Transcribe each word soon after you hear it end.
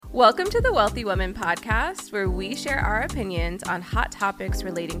Welcome to the Wealthy Woman Podcast, where we share our opinions on hot topics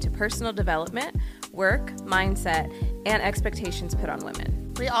relating to personal development, work, mindset, and expectations put on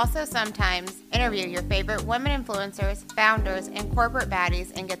women. We also sometimes interview your favorite women influencers, founders, and corporate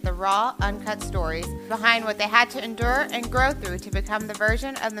baddies and get the raw, uncut stories behind what they had to endure and grow through to become the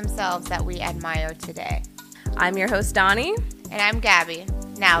version of themselves that we admire today. I'm your host, Donnie. And I'm Gabby.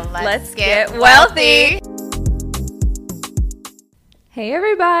 Now let's get wealthy. Hey,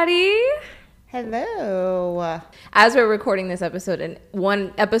 everybody. Hello. As we're recording this episode, and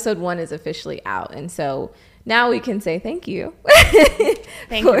episode one is officially out, and so now we can say thank you.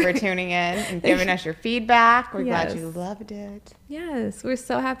 Thank you for tuning in and giving us your feedback. We're glad you loved it. Yes, we're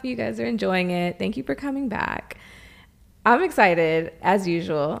so happy you guys are enjoying it. Thank you for coming back. I'm excited, as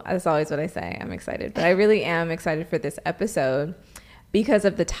usual. That's always what I say. I'm excited, but I really am excited for this episode because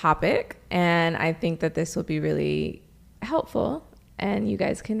of the topic, and I think that this will be really helpful. And you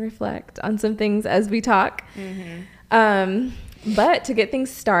guys can reflect on some things as we talk. But to get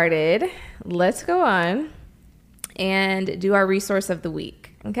things started, let's go on and do our resource of the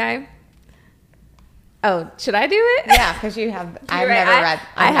week. Okay? Oh, should I do it? Yeah, because you have. I've never read.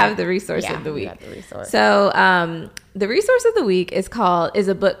 I have the resource of the week. You have the resource. So the resource of the week is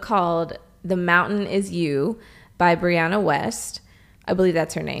a book called "The Mountain Is You" by Brianna West. I believe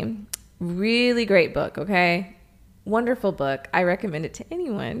that's her name. Really great book. Okay. Wonderful book. I recommend it to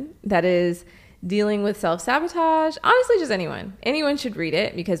anyone that is dealing with self-sabotage. Honestly, just anyone. Anyone should read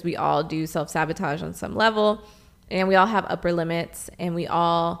it because we all do self-sabotage on some level, and we all have upper limits, and we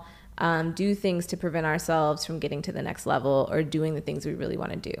all do things to prevent ourselves from getting to the next level or doing the things we really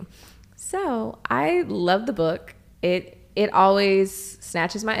want to do. So I love the book. It always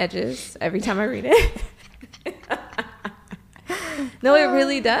snatches my edges every time I read it. No, it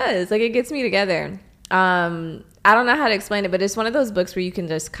really does. Like, it gets me together. I don't know how to explain it, but it's one of those books where you can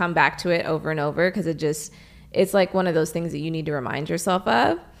just come back to it over and over because it's like one of those things that you need to remind yourself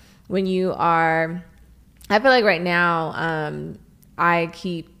of when you are, I feel like right now, I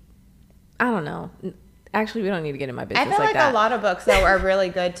don't know. Actually, we don't need to get in my business I feel like that. A lot of books, though, are really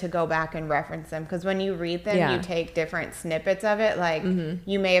good to go back and reference them because when you read them, you take different snippets of it. Like,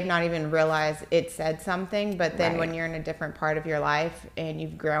 you may have not even realized it said something, but then when you're in a different part of your life and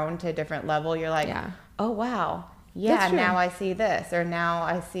you've grown to a different level, you're like, oh, wow. Yeah, now I see this, or now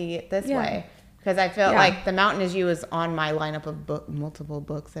I see it this way. Because I feel like The Mountain Is You is on my lineup of multiple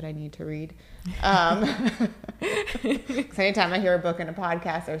books that I need to read. Because anytime I hear a book in a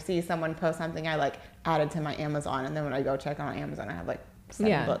podcast or see someone post something, I like add it to my Amazon. And then when I go check on Amazon, I have like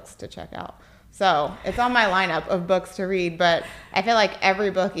 7 books to check out. So it's on my lineup of books to read. But I feel like every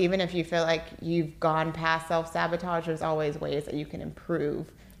book, even if you feel like you've gone past self-sabotage, there's always ways that you can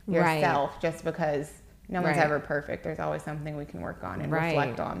improve yourself just because no one's ever perfect. There's always something we can work on and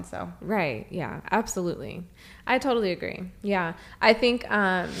reflect on. So yeah, absolutely. I totally agree. Yeah, I think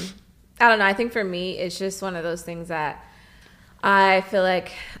I don't know. I think for me, it's just one of those things that I feel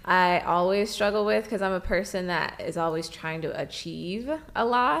like I always struggle with because I'm a person that is always trying to achieve a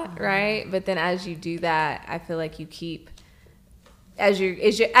lot, right? But then as you do that, I feel like you keep as you're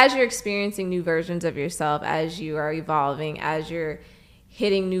experiencing new versions of yourself, as you are evolving, as you're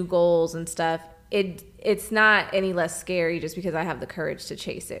hitting new goals and stuff. It's not any less scary just because I have the courage to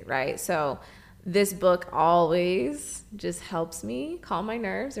chase it, right? So this book always just helps me calm my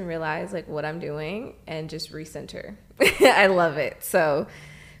nerves and realize like what I'm doing and just recenter. I love it. So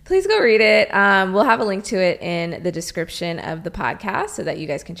please go read it. We'll have a link to it in the description of the podcast so that you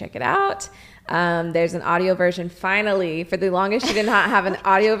guys can check it out. There's an audio version. Finally, for the longest, she did not have an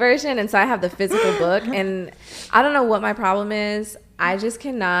audio version. And so I have the physical book, and I don't know what my problem is. I just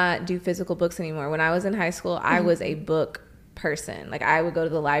cannot do physical books anymore. When I was in high school, I was a book person. Like, I would go to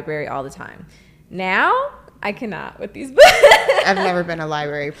the library all the time. Now, I cannot with these books. I've never been a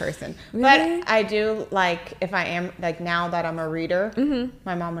library person. Really? But I do, like, if I am, like, now that I'm a reader,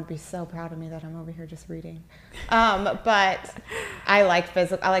 my mom would be so proud of me that I'm over here just reading. But I like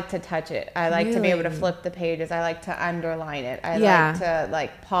physical. I like to touch it. I like to be able to flip the pages. I like to underline it. I like to,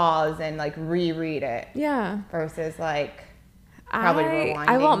 like, pause and, like, reread it. Yeah. Versus, like, probably rewinding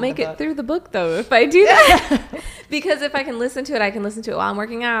I won't make it through the book, though, if I do that. Because if I can listen to it, I can listen to it while I'm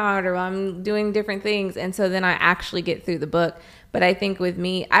working out or while I'm doing different things. And so then I actually get through the book. But I think with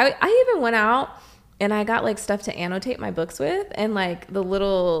me, I even went out and I got like stuff to annotate my books with. And like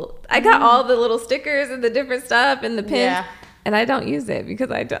I got all the little stickers and the different stuff and the pins. Yeah. And I don't use it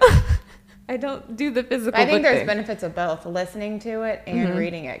because I I don't do the physical I think book there's thing. benefits of both, listening to it and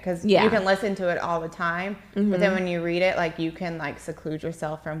reading it, because Yeah. you can listen to it all the time, but then when you read it, like, you can like seclude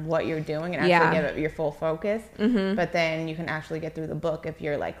yourself from what you're doing and actually give it your full focus. But then you can actually get through the book if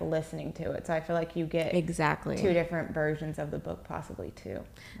you're like listening to it. So I feel like you get Exactly. two different versions of the book possibly too.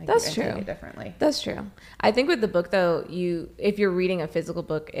 Like, That's you can true. take it differently. That's true. I think with the book though, if you're reading a physical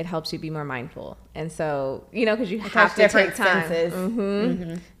book, it helps you be more mindful. And so, you know, because you have to different take time.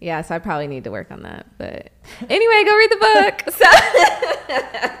 senses. Yeah, so I probably need to work on that. But anyway, go read the book. So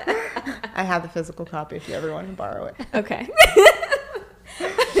I have the physical copy if you ever want to borrow it. okay.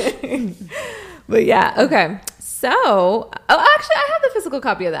 But yeah, okay. So, actually, I have the physical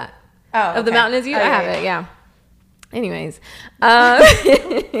copy of that. Oh, Of the okay. Mountain Is You. I have it, yeah. Anyways.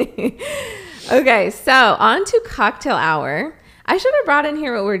 Okay, so on to cocktail hour. I should have brought in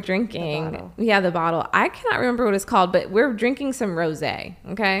here what we're drinking. The bottle. Yeah, the bottle. I cannot remember what it's called, but we're drinking some rosé,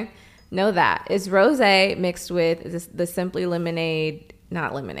 okay? Know that. It's rosé mixed with the Simply Lemonade,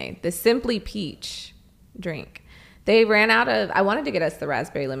 not lemonade, the Simply Peach drink. They ran out of, I wanted to get us the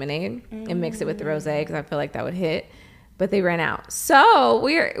raspberry lemonade and mix it with the rosé because I feel like that would hit, but they ran out. So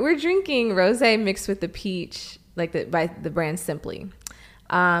we're drinking rosé mixed with the peach, like by the brand Simply.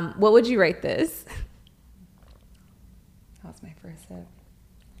 What would you rate this? That was my first sip.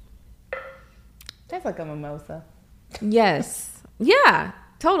 Tastes like a mimosa. Yes. Yeah,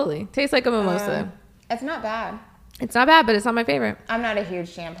 totally. Tastes like a mimosa. It's not bad. It's not bad, but it's not my favorite. I'm not a huge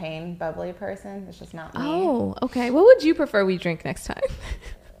champagne bubbly person. It's just not me. Oh, okay. What would you prefer we drink next time?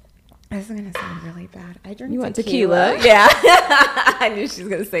 This is gonna sound really bad. I drink You want tequila? Yeah. I knew she was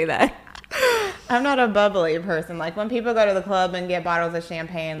going to say that. I'm not a bubbly person. Like, when people go to the club and get bottles of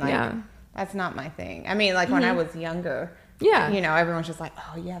champagne, like, Yeah. that's not my thing. I mean, like, when I was younger, Yeah. you know, everyone's just like,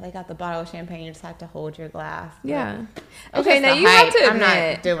 oh, yeah, they got the bottle of champagne. You just have to hold your glass. But Yeah. it's Okay, just now the you have hype. to I'm not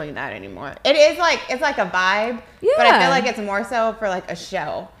admit. doing that anymore. It is like, it's like a vibe. But I Yeah. feel like it's more so for, like, a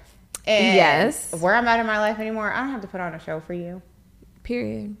show. And Yes. where I'm at in my life anymore, I don't have to put on a show for you.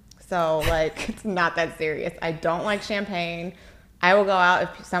 Period. So, like, it's not that serious. I don't like champagne. I will go out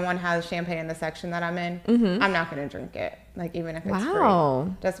if someone has champagne in the section that I'm in. I'm not going to drink it, like, even if it's Wow.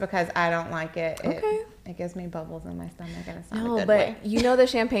 free. Just because I don't like it. Okay. It gives me bubbles in my stomach, and it's not a No, good but way. you know the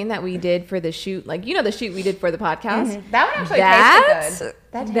champagne that we did for the shoot, like, you know the shoot we did for the podcast? That one actually tasted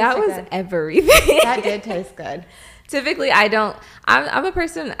good. That was good. everything. That did taste good. Typically, I'm a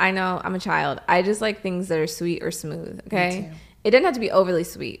person, I know I'm a child. I just like things that are sweet or smooth, okay? Me too. It doesn't have to be overly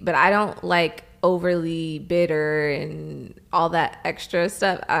sweet, but I don't like overly bitter and all that extra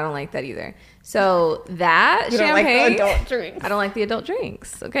stuff. I don't like that either. So that You don't champagne, like the adult drinks. I don't like the adult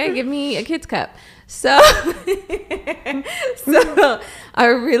drinks. Okay, give me a kid's cup. So, so I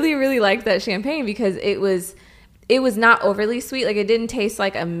really, really liked that champagne because it was not overly sweet. Like, it didn't taste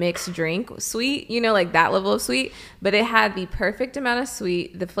like a mixed drink sweet, you know, like that level of sweet, but it had the perfect amount of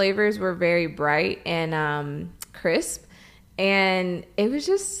sweet. The flavors were very bright and crisp. And it was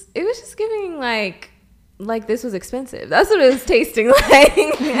just giving like this was expensive. That's what it was tasting like.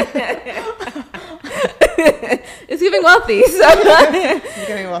 It's giving wealthy. So It's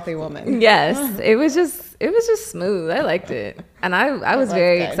giving a wealthy woman. yes, it was just smooth. I liked it, and I was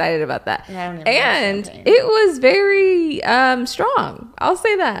very good. excited about that. I don't even like And champagne. it was very strong. I'll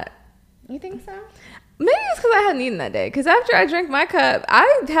say that. You think so? Maybe it's because I hadn't eaten that day. Because after I drank my cup,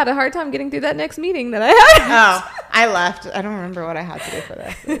 I had a hard time getting through that next meeting that I had. Oh, I left. I don't remember what I had to do for the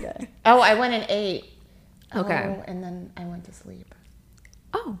rest of the day. Oh, I went and ate. Okay. Oh, and then I went to sleep.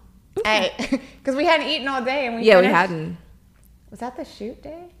 Oh. Because we hadn't eaten all day, and we Yeah, we finished- hadn't. Was that the shoot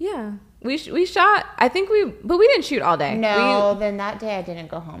day? Yeah. We shot, I think but we didn't shoot all day. No, then that day I didn't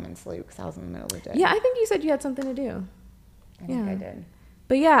go home and sleep because I was in the middle of the day. Yeah, I think you said you had something to do. I think yeah. I did.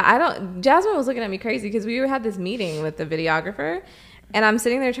 But yeah, Jasmine was looking at me crazy because we had this meeting with the videographer and I'm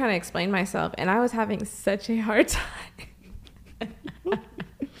sitting there trying to explain myself and I was having such a hard time.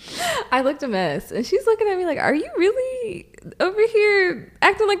 I looked a mess and she's looking at me like, are you really over here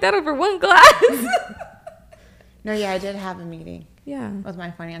acting like that over one glass? No, yeah, I did have a meeting Yeah. with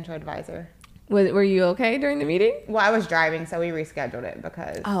my financial advisor. Were you okay during the meeting? Well, I was driving, so we rescheduled it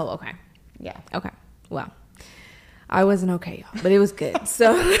because, Oh, okay. yeah. Okay. Well, I wasn't okay, y'all, but it was good.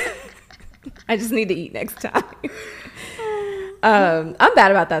 So I just need to eat next time. I'm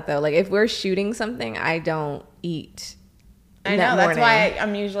bad about that though. Like if we're shooting something, I don't eat. I know. That's why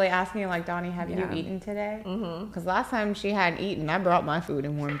I'm usually asking, like, Donnie, have you Yeah. eaten today? Because last time she hadn't eaten, I brought my food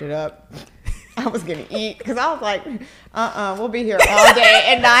and warmed it up. I was going to eat because I was like, we'll be here all day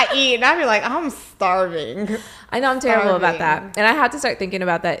and not eat. And I'd be like, I'm starving. I know I'm terrible about Starving. that. And I have to start thinking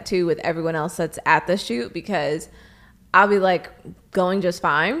about that too with everyone else that's at the shoot because I'll be like going just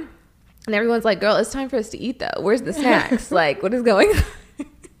fine. And everyone's like, girl, it's time for us to eat though. Where's the snacks? Like, what is going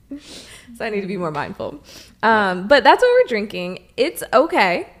on? So I need to be more mindful. But that's what we're drinking. It's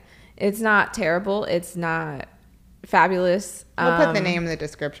okay. It's not terrible. It's not fabulous. We'll put the name in the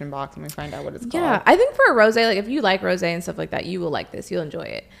description box when we find out what it's called. Yeah, I think for a rosé, like if you like rosé and stuff like that, you will like this. You'll enjoy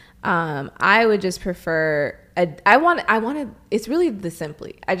it. I would just prefer. I wanted. It's really the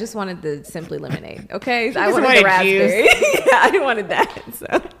Simply. I just wanted the Simply lemonade. Okay, I wanted the raspberry. Yeah, I wanted that.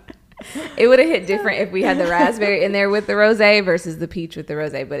 So it would have hit different if we had the raspberry in there with the rosé versus the peach with the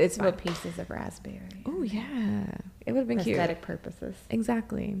rosé. But it's what pieces of raspberry. Oh yeah, it would have been for cute. Aesthetic purposes.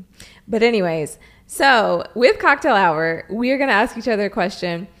 Exactly. But anyways, so with cocktail hour, we are going to ask each other a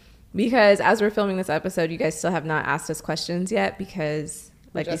question because as we're filming this episode, you guys still have not asked us questions yet because,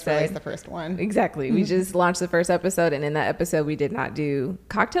 like you said, released the first one. Exactly. We just launched the first episode, and in that episode, we did not do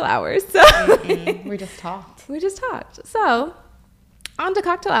cocktail hours. So we just talked. So on to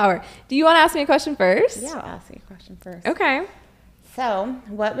cocktail hour. Do you want to ask me a question first? Yeah, I'll ask you a question first. Okay. So,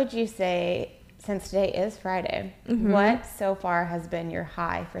 what would you say, since today is Friday, what so far has been your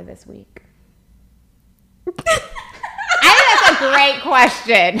high for this week? I think that's a great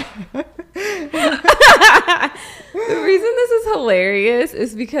question. The reason this is hilarious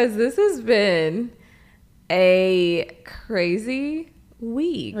is because this has been a crazy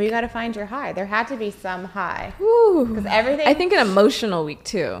week. Well, you got to find your high. There had to be some high. Because everything. I think an emotional week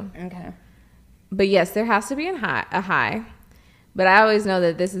too. Okay. But yes, there has to be a high. But I always know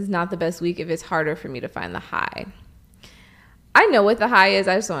that this is not the best week if it's harder for me to find the high. I know what the high is.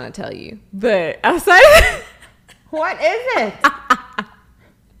 I just want to tell you. But outside what is it? I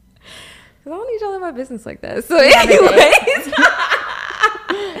don't need y'all in my business like that. So anyways.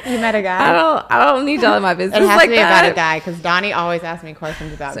 You met a guy? I don't need y'all in my business like that. It has like to be that. about a guy because Donnie always asks me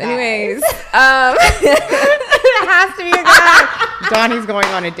questions about guys. Anyways. It has to be a guy. Donnie's going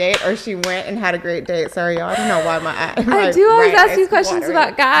on a date or she went and had a great date. Sorry, y'all. I don't know why I do always ask you questions watering.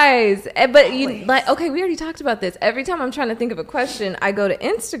 about guys. But you like, okay, we already talked about this. Every time I'm trying to think of a question, I go to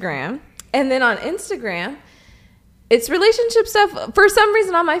Instagram. And then on Instagram, it's relationship stuff for some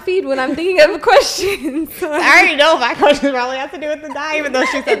reason on my feed when I'm thinking of a question. So I already know my question probably has to do with the guy, even though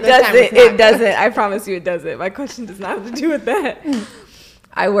she said it doesn't. I promise you it doesn't. My question does not have to do with that.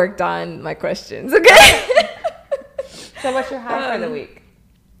 I worked on my questions, okay? So what's your high for the week?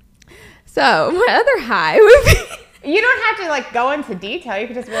 So my other high would be... You don't have to like go into detail. You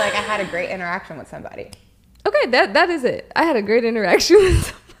could just be like, I had a great interaction with somebody. Okay, that is it. I had a great interaction with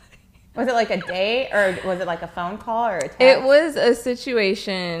somebody. Was it like a date or was it like a phone call or a text? It was a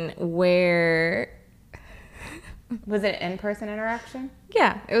situation where... Was it an in-person interaction?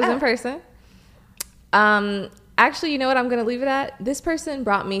 Yeah, it was in person. Actually, you know what? I'm going to leave it at. This person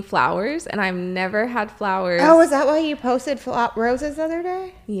brought me flowers, and I've never had flowers. Oh, is that why you posted roses the other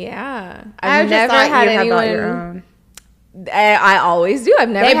day? Yeah. I've never had anyone... your own. I always do. I've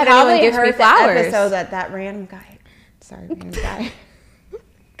never had anyone gift me flowers. Episode that random guy... Sorry, random guy...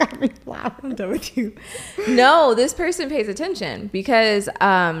 got me flowers. I'm done with you. No, this person pays attention because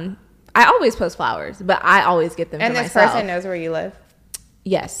I always post flowers, but I always get them for myself. And this person knows where you live?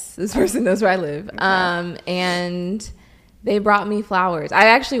 Yes, this person knows where I live. Okay. And they brought me flowers. I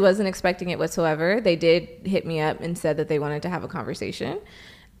actually wasn't expecting it whatsoever. They did hit me up and said that they wanted to have a conversation.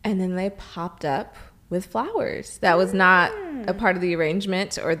 And then they popped up with flowers. That was not a part of the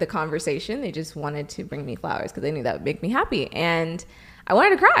arrangement or the conversation. They just wanted to bring me flowers because they knew that would make me happy. And I wanted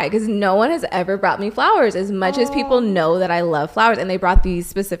to cry because no one has ever brought me flowers as much as people know that I love flowers. And they brought these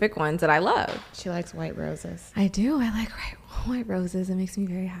specific ones that I love. She likes white roses. I do. I like white roses. It makes me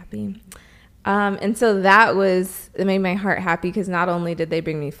very happy. And so it made my heart happy because not only did they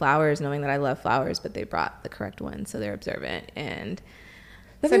bring me flowers knowing that I love flowers, but they brought the correct ones. So they're observant. And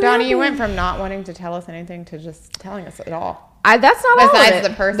so Donnie, you went from not wanting to tell us anything to just telling us it all. That's not all of it. Besides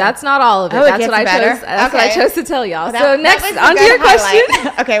the person. That's not all of it. Oh, that's what I chose. That's what I chose to tell y'all. Well, so next, on to your question.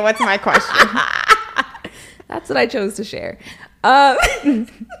 Okay, what's my question? That's what I chose to share. I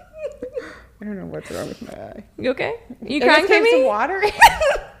don't know what's wrong with my eye. You okay? You crying for me? Some water.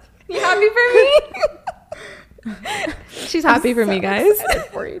 You happy for me? She's happy for me, guys. I'm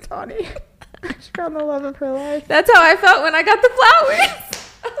for you, Tawny. She found the love of her life. That's how I felt when I got the flowers.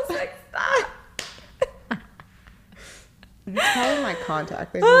 I was like, stop. It's probably my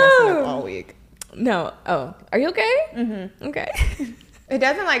contact. They've been messing up all week. No. Oh, are you okay? Mm-hmm. Okay. It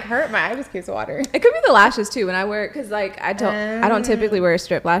doesn't like hurt. My eye just keeps watering. It could be the lashes too. When I wear, because like I don't typically wear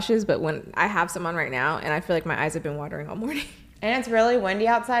strip lashes, but when I have some on right now, and I feel like my eyes have been watering all morning. And it's really windy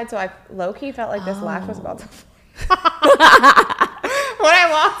outside, so I low-key felt like this lash was about to fall. When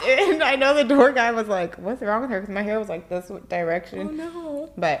I walked in, I know the door guy was like, "What's wrong with her?" Because my hair was like this direction. Oh no!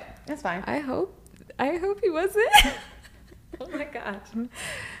 But That's fine. I hope he wasn't. Oh my gosh.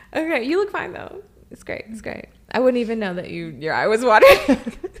 Okay, you look fine though. It's great. It's great. I wouldn't even know that your eye was watering.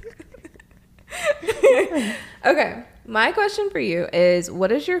 Okay, my question for you is,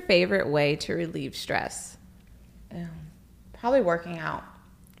 what is your favorite way to relieve stress? Probably working out.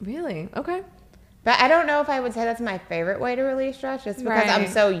 Really? Okay. But I don't know if I would say that's my favorite way to relieve stress, just because I'm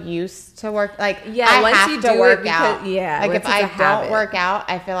so used to work. Like, yeah, I once have you to do work it out. Yeah, like if I don't work out,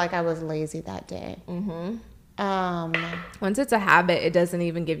 I feel like I was lazy that day. Once it's a habit, it doesn't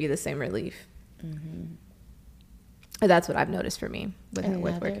even give you the same relief. That's what I've noticed for me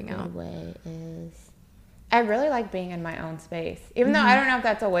with working out. Way is, I really like being in my own space, even though I don't know if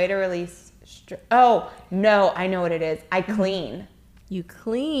that's a way to release stress. Oh no, I know what it is. I clean. You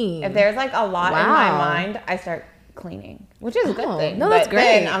clean. If there's like a lot in my mind, I start cleaning, which is a good thing. No, that's great.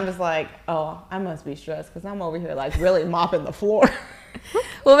 Then I'm just like, oh, I must be stressed because I'm over here like really mopping the floor.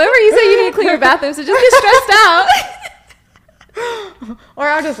 Well, remember you said you need to clean your bathroom, so just get stressed out. Or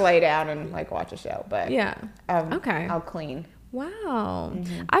I'll just lay down and like watch a show. But yeah, okay, I'll clean. Wow,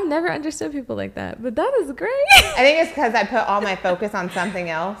 I've never understood people like that, but that is great. I think it's because I put all my focus on something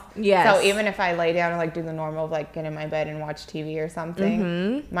else. Yes. So even if I lay down and like do the normal, like get in my bed and watch TV or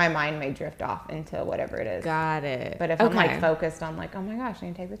something, my mind may drift off into whatever it is. Got it. But if I'm like focused on like, oh my gosh, I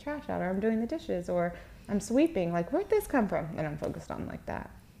need to take the trash out, or I'm doing the dishes, or I'm sweeping, like where'd this come from? And I'm focused on like that.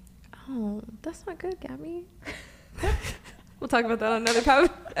 Oh, that's not good, Gabby. We'll talk about that on another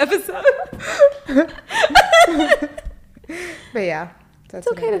episode. But yeah, it's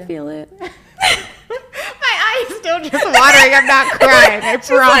okay to feel it. My eye's still just watering. I'm not crying. I promise.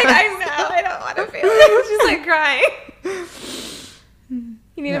 Like, I know. I don't want to feel it. She's like crying.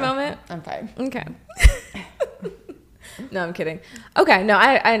 You need a moment? I'm fine. Okay. No, I'm kidding. Okay, no,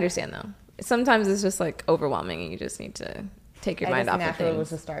 I understand though. Sometimes it's just like overwhelming, and you just need to take your mind off of things. Was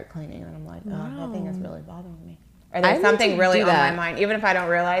to start cleaning, and I'm like, oh, that thing is really bothering me. Or there's something really on my mind, even if I don't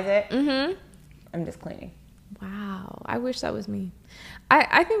realize it. I'm just cleaning. Wow, I wish that was me.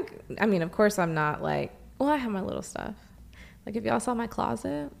 I think, I mean, of course I'm not like, well, I have my little stuff. Like if y'all saw my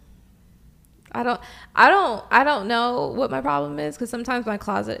closet, I don't know what my problem is, because sometimes my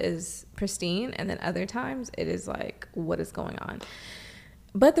closet is pristine, and then other times it is like, what is going on?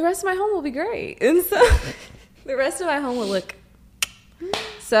 But the rest of my home will be great, and so the rest of my home will look.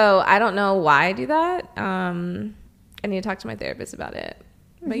 So I don't know why I do that. I need to talk to my therapist about it.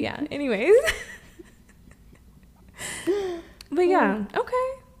 But yeah, anyways. But yeah,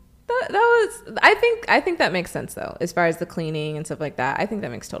 okay. That was, I think that makes sense though, as far as the cleaning and stuff like that. I think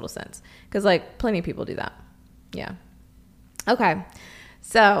that makes total sense, because like plenty of people do that. Yeah. Okay.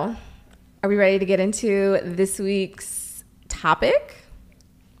 So are we ready to get into this week's topic?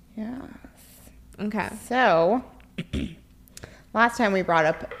 Yes. Okay. So last time we brought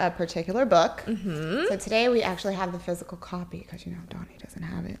up a particular book. So today we actually have the physical copy, because you know Donnie doesn't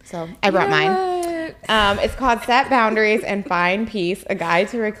have it. So I brought mine. It's called Set Boundaries and Find Peace, A Guide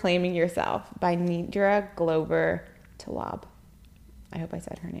to Reclaiming Yourself by Nidra Glover Talab. I hope I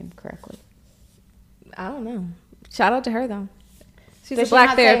said her name correctly. I don't know. Shout out to her though. She's a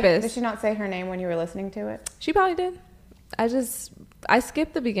black therapist. Did she not say her name when you were listening to it? She probably did. I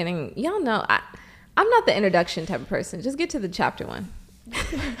skipped the beginning. Y'all know I'm not the introduction type of person. Just get to the chapter one.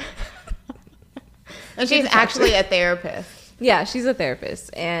 And she's actually a therapist. Yeah, she's a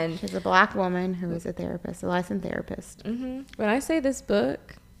therapist. And she's a black woman who is a therapist, a licensed therapist. When I say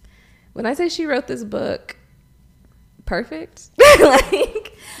she wrote this book perfect,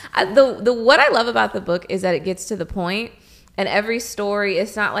 like the what I love about the book is that it gets to the point, and every story,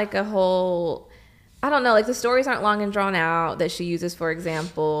 it's not like a whole, I don't know, like the stories aren't long and drawn out that she uses for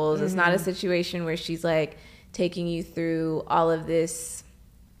examples. It's not a situation where she's like taking you through all of this.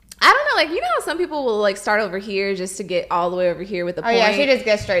 I don't know, like, you know how some people will like start over here just to get all the way over here with the point? Oh yeah, she just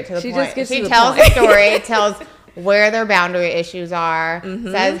gets straight to the point. She tells the story, tells where their boundary issues are,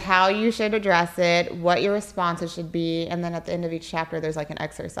 says how you should address it, what your responses should be, and then at the end of each chapter there's like an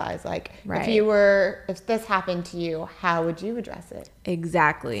exercise, like if this happened to you, how would you address it?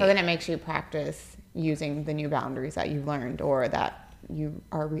 Exactly. So then it makes you practice using the new boundaries that you've learned or that you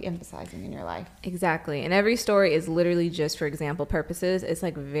are re-emphasizing in your life. Exactly. And every story is literally just for example purposes. It's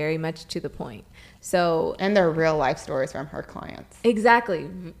like very much to the point. So, and they're real life stories from her clients. Exactly.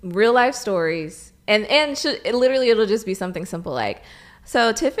 Real life stories. And it'll just be something simple like,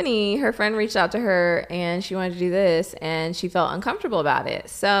 so Tiffany, her friend reached out to her and she wanted to do this and she felt uncomfortable about it.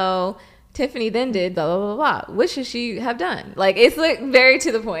 So Tiffany then did blah, blah, blah, blah. What should she have done? Like, it's like very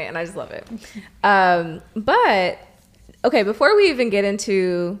to the point, and I just love it. But okay, before we even get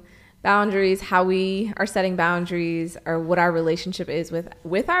into boundaries, how we are setting boundaries, or what our relationship is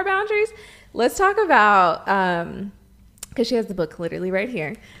with our boundaries. Let's talk about, because she has the book literally right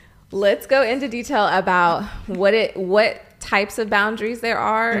here. Let's go into detail about what types of boundaries there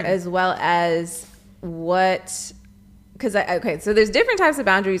are, as well as so there's different types of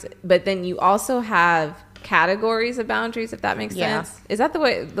boundaries, but then you also have categories of boundaries, if that makes sense. Is that the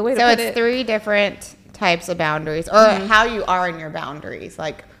way to put it? So it's 3 different types of boundaries, or how you are in your boundaries,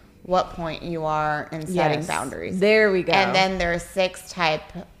 like what point you are in setting boundaries. There we go. And then there's 6 type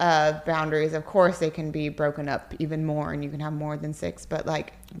of boundaries. Of course, they can be broken up even more, and you can have more than 6. But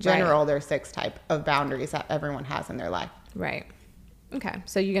like general, there's 6 type of boundaries that everyone has in their life. Right. Okay.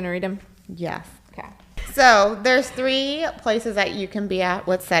 So you're gonna read them? Yes. Okay. So there's 3 places that you can be at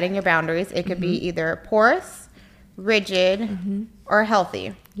with setting your boundaries. It could be either porous, rigid, or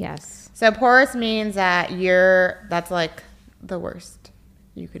healthy. Yes. So porous means that that's like the worst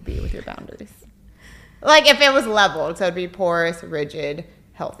you could be with your boundaries. Like if it was leveled, so it'd be porous, rigid,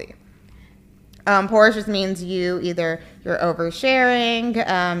 healthy. Porous just means you're oversharing,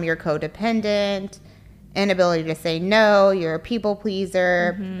 you're codependent, inability to say no, you're a people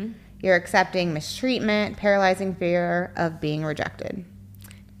pleaser, you're accepting mistreatment, paralyzing fear of being rejected.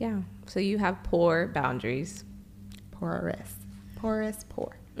 Yeah. So you have poor boundaries. Poor.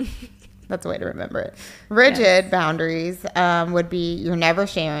 That's a way to remember it. Rigid boundaries would be you're never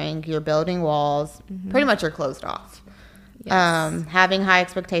sharing, you're building walls, pretty much you're closed off. Yes. Having high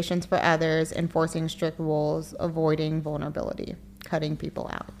expectations for others, enforcing strict rules, avoiding vulnerability, cutting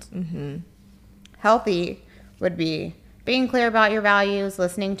people out. Healthy would be being clear about your values,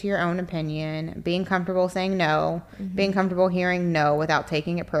 listening to your own opinion, being comfortable saying no, being comfortable hearing no without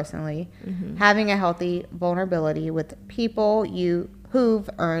taking it personally, having a healthy vulnerability with people who've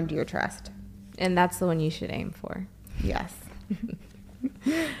earned your trust. And that's the one you should aim for. Yes.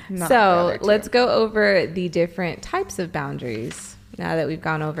 So let's go over the different types of boundaries now that we've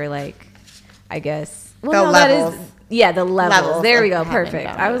gone over, like, I guess. Well, the levels. The levels. There we go. Perfect.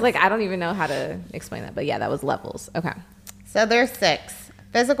 Boundaries. I was like, I don't even know how to explain that. But yeah, that was levels. Okay. So there's 6.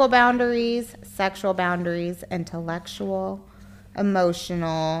 Physical boundaries, sexual boundaries, intellectual,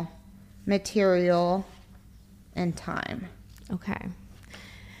 emotional, material, and time. Okay.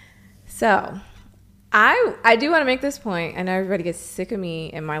 So I do want to make this point. I know everybody gets sick of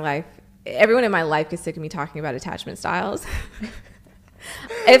me in my life. Everyone in my life gets sick of me talking about attachment styles.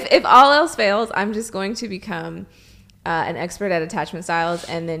 If all else fails, I'm just going to become an expert at attachment styles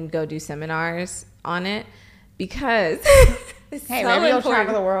and then go do seminars on it, because it's maybe you'll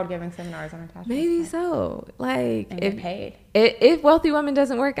travel the world giving seminars on attachment. Maybe so. Like, and get paid. If Wealthy Woman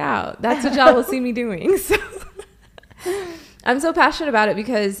doesn't work out, that's what y'all will see me doing. So I'm so passionate about it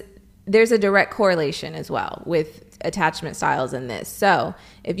because there's a direct correlation as well with attachment styles in this. So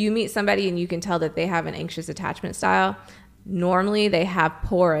if you meet somebody and you can tell that they have an anxious attachment style, normally they have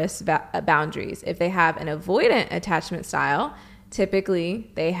porous boundaries. If they have an avoidant attachment style,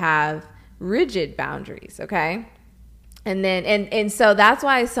 typically they have rigid boundaries. Okay. And then, and so that's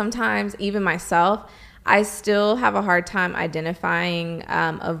why sometimes even myself, I still have a hard time identifying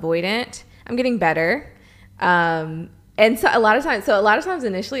avoidant. I'm getting better. And so a lot of times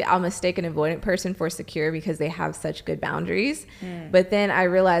initially I'll mistake an avoidant person for secure because they have such good boundaries. But then I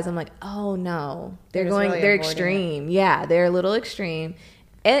realize, I'm like, oh no, they're extreme. Yeah, they're a little extreme.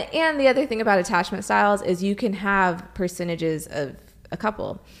 And the other thing about attachment styles is you can have percentages of a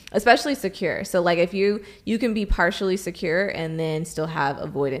couple, especially secure. So like if you can be partially secure and then still have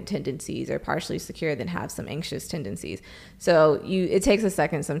avoidant tendencies, or partially secure then have some anxious tendencies. So it takes a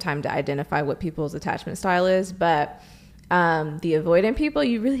second sometime to identify what people's attachment style is, but the avoidant people,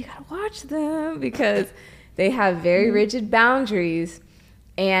 you really got to watch them because they have very rigid boundaries,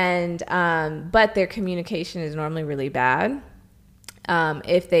 and but their communication is normally really bad.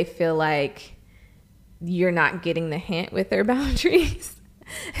 If they feel like you're not getting the hint with their boundaries.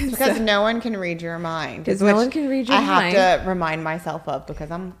 Because no one can read your mind. Because no one can read your mind. I have to remind myself of,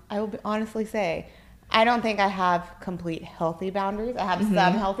 because I will honestly say, I don't think I have complete healthy boundaries. I have some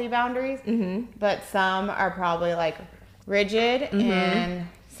healthy boundaries, but some are probably like rigid, and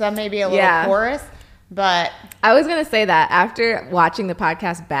some maybe a little porous. But I was going to say that after watching the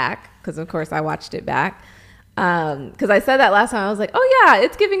podcast back, because of course I watched it back, because I said that last time, I was like, oh yeah,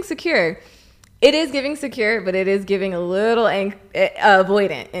 it's giving secure. It is giving secure, but it is giving a little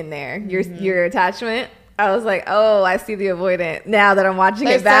avoidant in there. Your attachment. I was like, oh, I see the avoidant now that I'm watching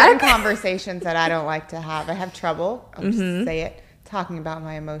it back. There's certain conversations that I don't like to have. I have trouble, I'll just say it, talking about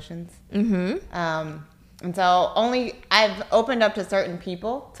my emotions. And so I've opened up to certain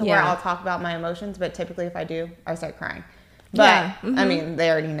people to where I'll talk about my emotions, but typically if I do, I start crying. But I mean,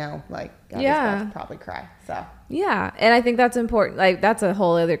 they already know, like, Gabby's probably cry. So yeah, and I think that's important. Like, that's a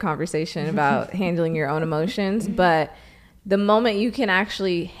whole other conversation about handling your own emotions. But the moment you can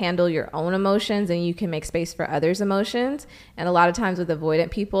actually handle your own emotions and you can make space for others' emotions, and a lot of times with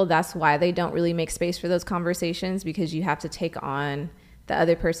avoidant people, that's why they don't really make space for those conversations, because you have to take on the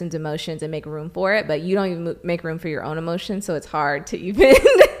other person's emotions and make room for it, but you don't even make room for your own emotions, so it's hard to even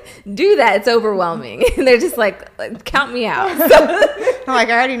do that. It's overwhelming. And they're just like, count me out. So. I'm like,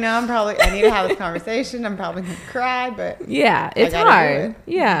 I already know I need to have this conversation. I'm probably going to cry, but yeah, it's hard.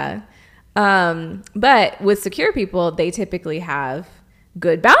 Yeah. But with secure people, they typically have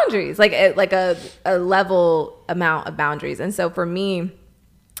good boundaries, like a level amount of boundaries. And so for me,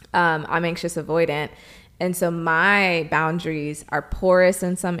 I'm anxious avoidant. And so my boundaries are porous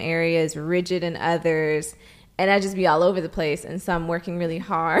in some areas, rigid in others, and I just be all over the place. And so I'm working really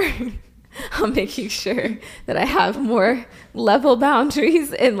hard on making sure that I have more level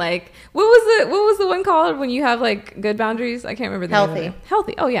boundaries. And like, what was the one called when you have like good boundaries? I can't remember the name of it.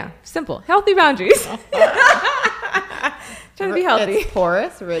 Healthy. Oh yeah, simple. Healthy boundaries. Trying to be healthy. It's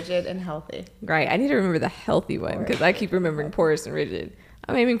porous, rigid, and healthy. Right. I need to remember the healthy one because I keep remembering porous and rigid.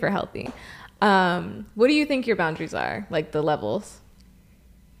 I'm aiming for healthy. What do you think your boundaries are? Like the levels?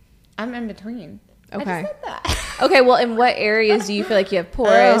 I'm in between. Okay. I just said that. Okay, well, in what areas do you feel like you have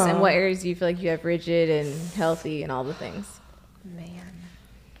porous and what areas do you feel like you have rigid and healthy and all the things? Man.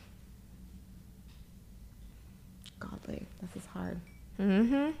 Godly. This is hard.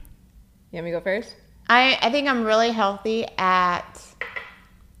 Mm-hmm. You want me to go first? I think I'm really healthy at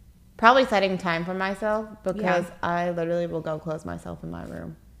probably setting time for myself because I literally will go close myself in my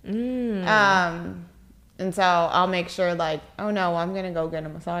room. And so I'll make sure like, oh no, I'm going to go get a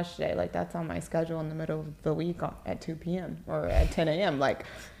massage today. Like that's on my schedule in the middle of the week at 2 p.m. or at 10 a.m. Like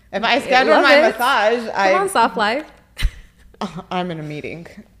if I schedule my massage, Come on, Soft Life. I'm in a meeting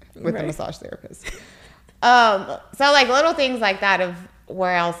with a massage therapist. So like little things like that of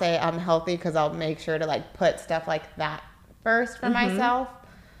where I'll say I'm healthy because I'll make sure to like put stuff like that first for myself.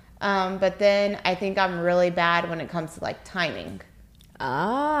 But then I think I'm really bad when it comes to like timing.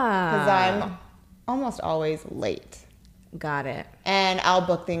 Because I'm almost always late. Got it. And I'll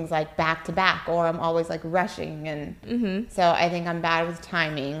book things like back to back or I'm always like rushing. And so I think I'm bad with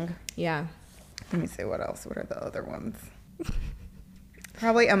timing. Yeah. Let me see what else. What are the other ones?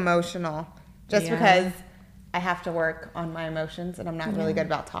 Probably emotional. Just because I have to work on my emotions and I'm not really good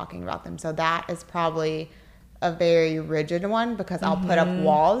about talking about them. So that is probably a very rigid one because I'll put up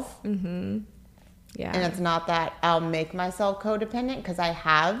walls. Yeah. And it's not that I'll make myself codependent because I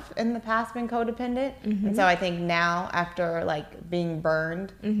have in the past been codependent. And so I think now after like being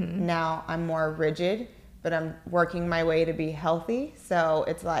burned, now I'm more rigid, but I'm working my way to be healthy. So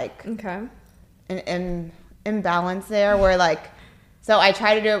it's like an imbalance there where like, so I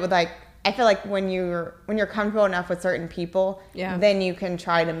try to do it with like, I feel like when you're comfortable enough with certain people, then you can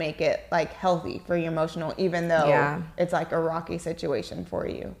try to make it like healthy for your emotional, even though it's like a rocky situation for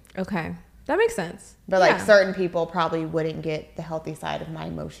you. Okay. That makes sense. But like certain people probably wouldn't get the healthy side of my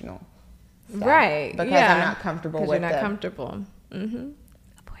emotional stuff. Right. Because I'm not comfortable with it. Because you're not comfortable. Avoid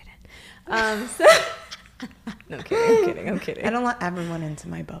it. So no, I'm kidding. I don't let everyone into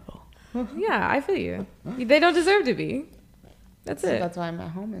my bubble. Yeah, I feel you. They don't deserve to be. That's it. That's why I'm at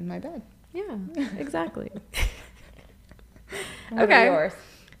home in my bed. Yeah, exactly. Okay. Yours?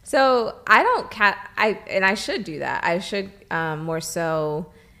 So I don't and I should do that. I should more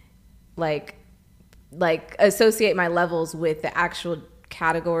so like associate my levels with the actual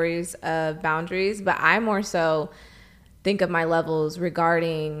categories of boundaries, but I more so think of my levels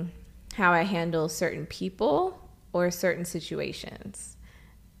regarding how I handle certain people or certain situations.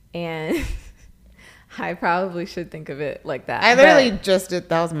 And I probably should think of it like that. I literally just did.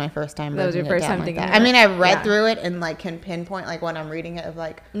 That was my first time. That was your first time thinking that. I mean, I read through it and like can pinpoint like when I'm reading it of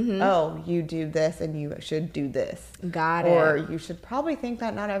like, oh, you do this and you should do this. Got it. Or you should probably think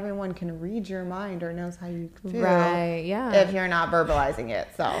that not everyone can read your mind or knows how you feel. Right. Yeah. If you're not verbalizing it.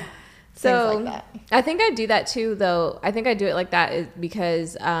 So things like that. I think I do that too, though. I think I do it like that is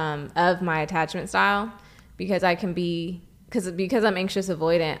because of my attachment style, because I can be. Because I'm anxious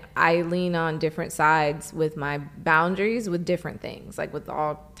avoidant, I lean on different sides with my boundaries with different things, like with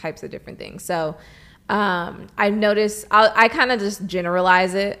all types of different things. So I've noticed, I kind of just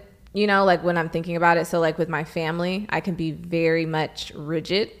generalize it, you know, like when I'm thinking about it. So like with my family, I can be very much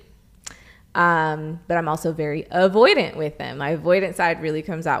rigid, but I'm also very avoidant with them. My avoidant side really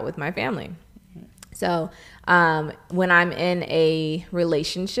comes out with my family. So when I'm in a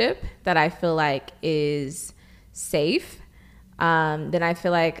relationship that I feel like is safe, then I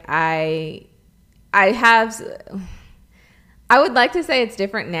feel like I I would like to say it's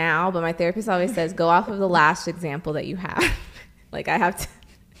different now, but my therapist always says, go off of the last example that you have. Like I have to,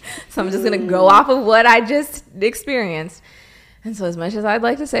 so I'm just going to go off of what I just experienced. And so as much as I'd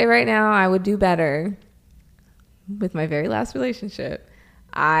like to say right now, I would do better with my very last relationship,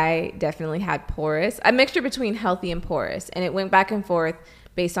 I definitely had a mixture between healthy and porous. And it went back and forth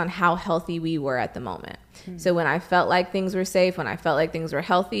based on how healthy we were at the moment. So when I felt like things were safe, when I felt like things were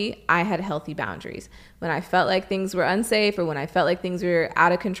healthy, I had healthy boundaries. When I felt like things were unsafe or when I felt like things were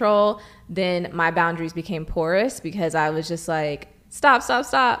out of control, then my boundaries became porous because I was just like, stop.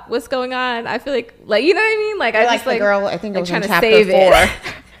 What's going on? I feel like, you know what I mean? Like, I just the girl, I think it was trying in to chapter save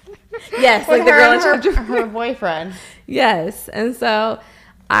 4. Yes, like the girl in chapter 4. Her boyfriend. Yes. And so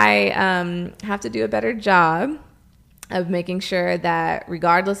I have to do a better job of making sure that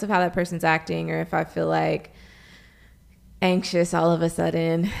regardless of how that person's acting or if I feel like anxious all of a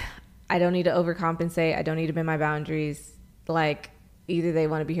sudden, I don't need to overcompensate. I don't need to bend my boundaries. Like either they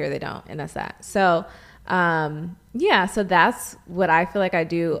want to be here or they don't. And that's that. So, so that's what I feel like I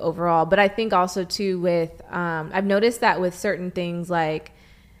do overall. But I think also too with, I've noticed that with certain things like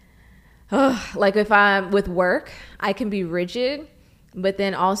if I'm with work, I can be rigid, but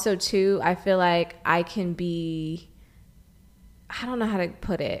then also too, I feel like I can be, I don't know how to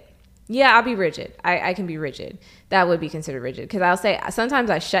put it. Yeah, I'll be rigid. I can be rigid. That would be considered rigid because I'll say sometimes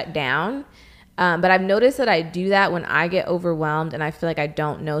I shut down, but I've noticed that I do that when I get overwhelmed and I feel like I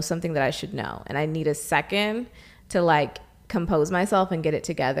don't know something that I should know and I need a second to like compose myself and get it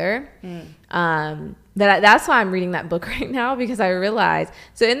together. That's why I'm reading that book right now because I realize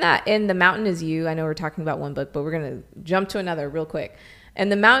in The Mountain Is You, I know we're talking about one book, but we're going to jump to another real quick. And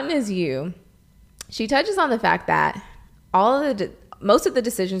The Mountain Is You, she touches on the fact that most of the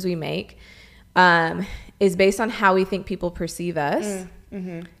decisions we make is based on how we think people perceive us,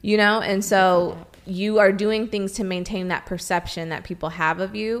 you know? And so you are doing things to maintain that perception that people have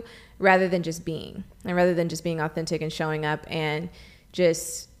of you rather than just being authentic and showing up and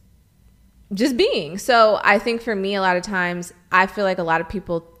just being. So I think for me, a lot of times I feel like a lot of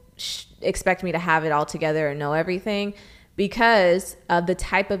people expect me to have it all together and know everything because of the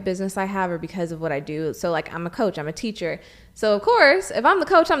type of business I have or because of what I do. So like I'm a coach, I'm a teacher. So of course, if I'm the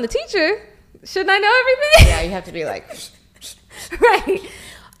coach, I'm the teacher. Shouldn't I know everything? Yeah, you have to be like... Right.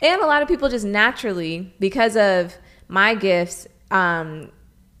 And a lot of people just naturally, because of my gifts,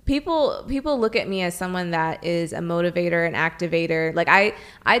 people look at me as someone that is a motivator, an activator. Like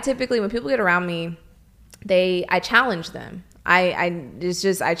I typically, when people get around me, I challenge them.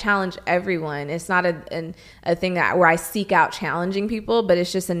 I challenge everyone. It's not a thing where I seek out challenging people, but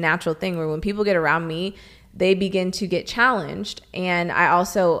it's just a natural thing where when people get around me, they begin to get challenged. And I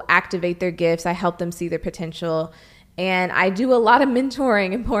also activate their gifts. I help them see their potential. And I do a lot of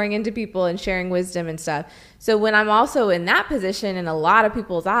mentoring and pouring into people and sharing wisdom and stuff. So when I'm also in that position in a lot of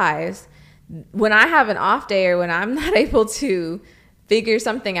people's eyes, when I have an off day or when I'm not able to figure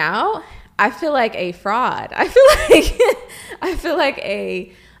something out, I feel like a fraud. I feel like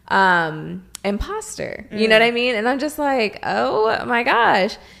a imposter. You know what I mean? And I'm just like, oh my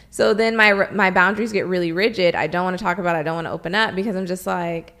gosh. So then my boundaries get really rigid. I don't want to talk about it. I don't want to open up because I'm just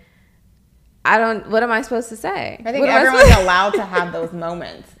like, what am I supposed to say? I think everyone's allowed to have those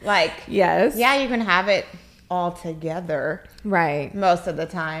moments. Like, yes. Yeah, you can have it all together. Right. Most of the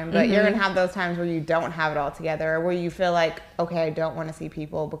time. But you're going to have those times where you don't have it all together, or where you feel like, okay, I don't want to see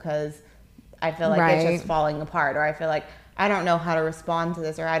people because I feel like it's just falling apart, or I feel like I don't know how to respond to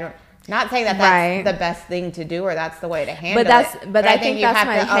this, or I don't. Not saying that that's the best thing to do or that's the way to handle it. But I think you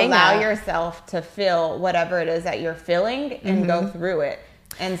have to allow yourself to feel whatever it is that you're feeling and go through it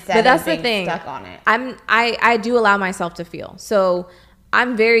instead of being stuck on it. I do allow myself to feel. So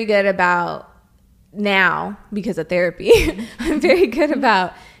I'm very good about now, because of therapy, I'm very good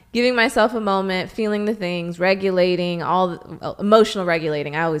about giving myself a moment, feeling the things, regulating, emotional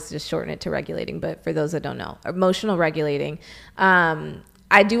regulating. I always just shorten it to regulating, but for those that don't know, emotional regulating.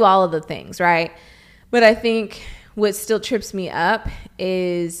 I do all of the things, right? But I think what still trips me up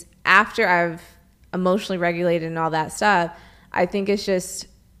is after I've emotionally regulated and all that stuff, I think it's just,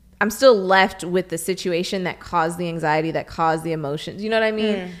 I'm still left with the situation that caused the anxiety, that caused the emotions. You know what I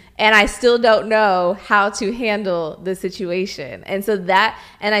mean? And I still don't know how to handle the situation. And so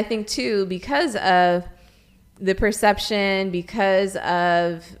and I think too, because of the perception, because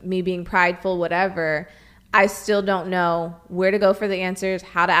of me being prideful, whatever, I still don't know where to go for the answers,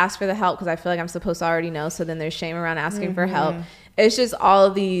 how to ask for the help, because I feel like I'm supposed to already know. So then there's shame around asking for help. It's just all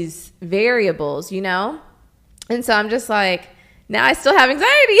of these variables, you know? And so I'm just like, now I still have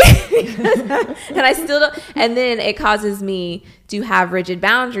anxiety. And I still don't. And then it causes me to have rigid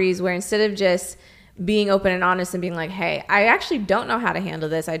boundaries where instead of just being open and honest and being like, hey, I actually don't know how to handle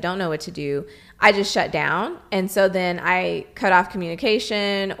this. I don't know what to do. I just shut down. And so then I cut off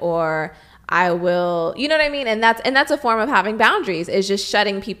communication, or I will, you know what I mean? And that's a form of having boundaries, is just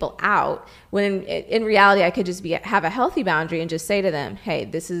shutting people out. When in reality, I could just have a healthy boundary and just say to them, hey,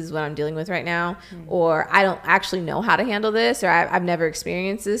 this is what I'm dealing with right now. Or I don't actually know how to handle this, or I've never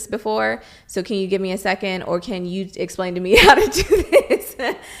experienced this before. So can you give me a second, or can you explain to me how to do this?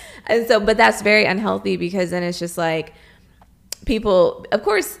 And so, but that's very unhealthy, because then it's just like, people, of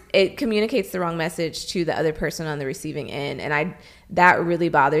course, it communicates the wrong message to the other person on the receiving end. And that really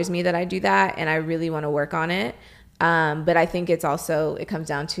bothers me that I do that. And I really want to work on it. But I think it comes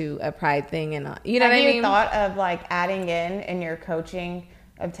down to a pride thing. And you know what I mean? Have you thought of like adding in your coaching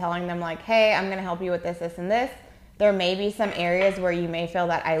of telling them like, hey, I'm going to help you with this, this, and this. There may be some areas where you may feel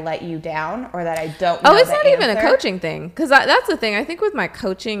that I let you down, or that I don't know. Oh, it's not even a coaching thing. Because that's the thing. I think with my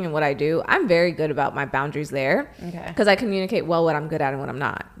coaching and what I do, I'm very good about my boundaries there. Okay. Because I communicate well what I'm good at and what I'm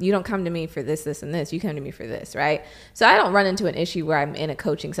not. You don't come to me for this, this, and this. You come to me for this, right? So I don't run into an issue where I'm in a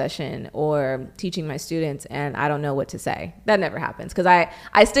coaching session or teaching my students and I don't know what to say. That never happens, because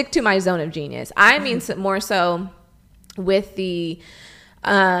I stick to my zone of genius. I mean, more so with the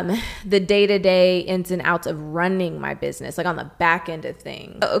day-to-day ins and outs of running my business, like on the back end of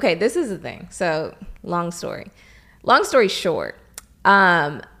things. Okay, this is the thing. So long story short,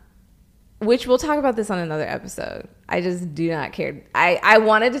 which we'll talk about this on another episode. I just do not care. I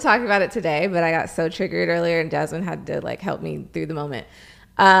wanted to talk about it today, but I got so triggered earlier, and Jasmine had to like help me through the moment.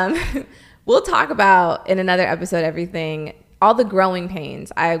 We'll talk about in another episode all the growing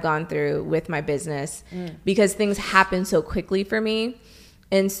pains I have gone through with my business, because things happen so quickly for me.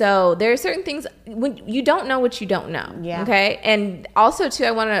 And so there are certain things when you don't know what you don't know. Yeah. Okay. And also too,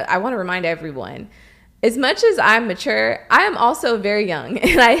 I want to remind everyone, as much as I'm mature, I am also very young,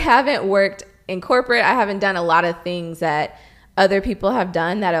 and I haven't worked in corporate. I haven't done a lot of things that other people have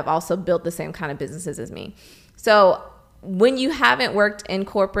done that have also built the same kind of businesses as me. So when you haven't worked in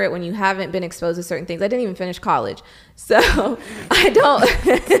corporate, when you haven't been exposed to certain things, I didn't even finish college. So I don't.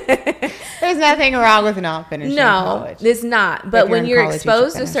 There's nothing wrong with not finishing college. No, there's not. But when you're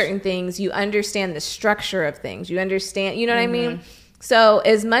exposed to certain things, you understand the structure of things. You understand, you know what I mean? So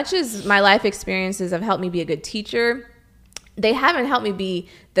as much as my life experiences have helped me be a good teacher, they haven't helped me be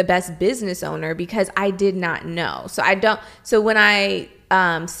the best business owner, because I did not know. So when I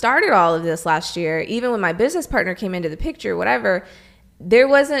started all of this last year, even when my business partner came into the picture, whatever, there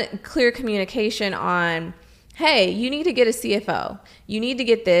wasn't clear communication on, hey, you need to get a CFO. You need to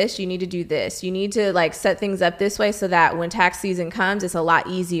get this. You need to do this. You need to like set things up this way so that when tax season comes, it's a lot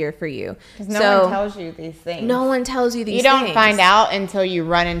easier for you. Because no one tells you these things. No one tells you these things. You don't find out until you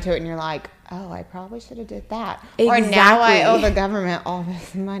run into it and you're like, oh, I probably should have did that. Exactly. Or now I owe the government all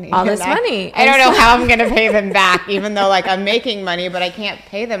this money. I don't know how I'm going to pay them back, even though like I'm making money, but I can't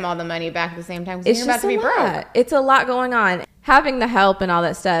pay them all the money back at the same time, because you're about to be broke. It's a lot going on. Having the help and all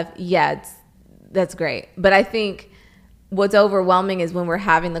that stuff, yeah, that's great. But I think what's overwhelming is when we're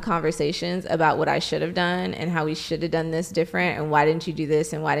having the conversations about what I should have done and how we should have done this different, and why didn't you do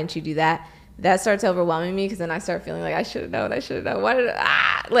this and why didn't you do that. That starts overwhelming me, because then I start feeling like I should have known. Why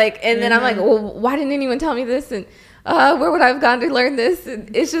did then I'm like, well, why didn't anyone tell me this? And where would I have gone to learn this?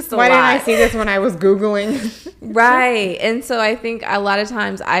 And it's just a lot. Why didn't I see this when I was Googling? Right. And so I think a lot of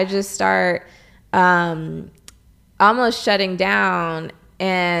times I just start almost shutting down,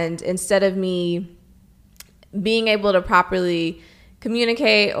 and instead of me being able to properly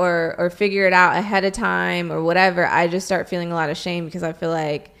communicate or figure it out ahead of time or whatever, I just start feeling a lot of shame, because I feel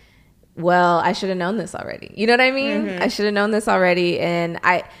like, well, I should have known this already. You know what I mean? I should have known this already. And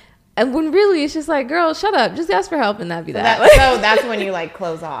when really it's just like, girl, shut up. Just ask for help, and that'd be that. So that's when you like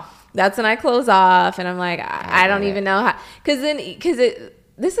close off. That's when I close off, and I'm like, I don't even know how. Because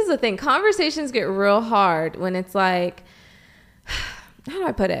this is the thing. Conversations get real hard when it's like, how do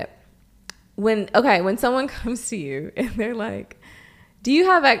I put it? When someone comes to you and they're like, do you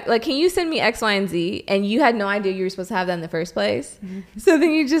have, like, can you send me X, Y, and Z? And you had no idea you were supposed to have that in the first place. So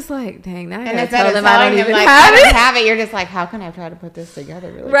then you're just like, dang, now I gotta tell them I don't even have it. You're just like, how can I try to put this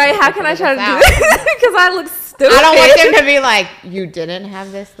together really right, how can I try to do it? Because I look stupid. I don't want them to be like, you didn't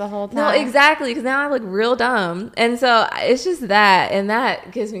have this the whole time. No, exactly, because now I look real dumb. And so it's just that, and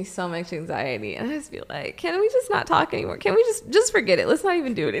that gives me so much anxiety. And I just feel like, can we just not talk anymore? Can we just forget it? Let's not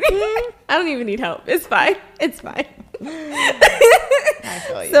even do it anymore. I don't even need help. It's fine. I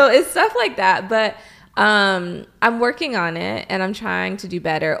feel you. So it's stuff like that, but I'm working on it, and I'm trying to do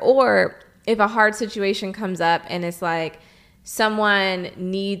better. Or if a hard situation comes up and it's like, someone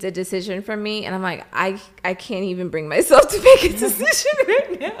needs a decision from me and I'm like, I can't even bring myself to make a decision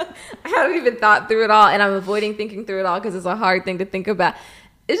right now. I haven't even thought through it all, and I'm avoiding thinking through it all because it's a hard thing to think about.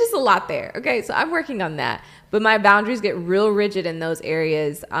 It's just a lot there. Okay, so I'm working on that. But my boundaries get real rigid in those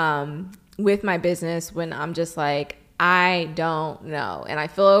areas with my business when I'm just like, I don't know. And I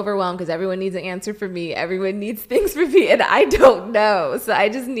feel overwhelmed because everyone needs an answer for me. Everyone needs things for me, and I don't know. So I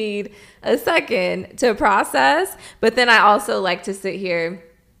just need a second to process. But then I also like to sit here.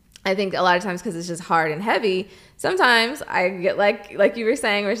 I think a lot of times because it's just hard and heavy, sometimes I get like you were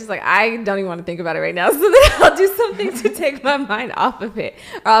saying, where it's just like, I don't even want to think about it right now. So then I'll do something to take my mind off of it,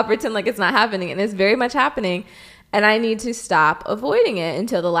 or I'll pretend like it's not happening. And it's very much happening. And I need to stop avoiding it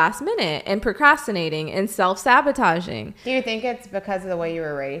until the last minute and procrastinating and self-sabotaging. Do you think it's because of the way you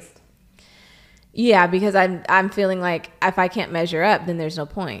were raised? Yeah, because I'm feeling like if I can't measure up, then there's no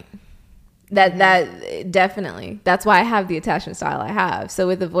point. That definitely. That's why I have the attachment style I have. So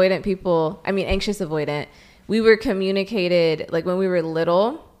with avoidant people, I mean anxious avoidant, we were communicated, like when we were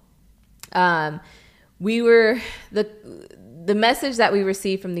little, we were the message that we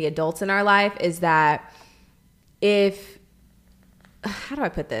received from the adults in our life is that how do I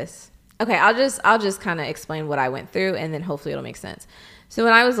put this? Okay, I'll just kind of explain what I went through, and then hopefully it'll make sense. So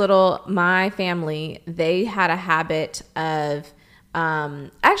when I was little, my family, they had a habit of,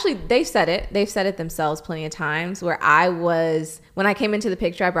 actually they've said it themselves plenty of times, where when I came into the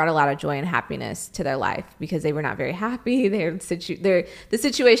picture, I brought a lot of joy and happiness to their life because they were not very happy. The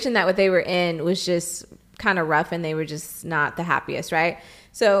situation that what they were in was just kind of rough, and they were just not the happiest, right?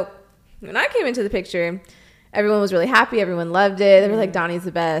 So when I came into the picture, everyone was really happy. Everyone loved it. They were like, Donnie's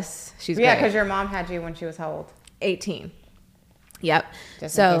the best. She's great. Yeah, because your mom had you when she was how old? 18. Yep.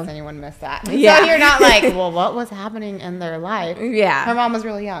 Just in case anyone missed that. Yeah. So you're not like, well, what was happening in their life? Yeah. Her mom was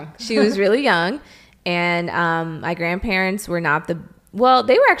really young. She was really young. And my grandparents were not they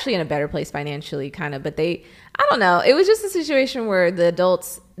were actually in a better place financially, kind of. But I don't know. It was just a situation where the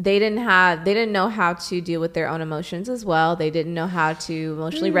adults, they didn't know how to deal with their own emotions as well. They didn't know how to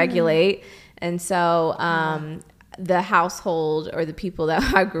emotionally regulate. And so the household or the people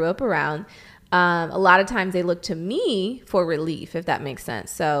that I grew up around, a lot of times they looked to me for relief, if that makes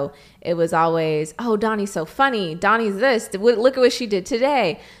sense. So it was always, oh, Donnie's so funny. Donnie's this. Look at what she did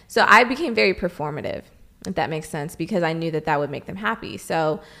today. So I became very performative, if that makes sense, because I knew that would make them happy.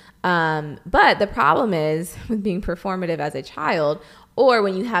 So, but the problem is with being performative as a child, or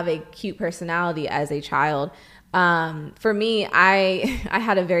when you have a cute personality as a child, for me, I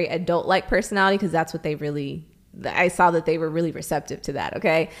had a very adult-like personality because that's what I saw that they were really receptive to that,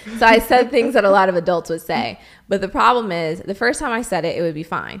 okay? So I said things that a lot of adults would say. But the problem is, the first time I said it, it would be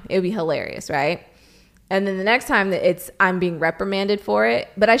fine. It would be hilarious, right? And then the next time that I'm being reprimanded for it,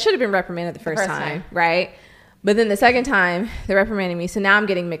 but I should have been reprimanded the first time, right? But then the second time, they're reprimanding me. So now I'm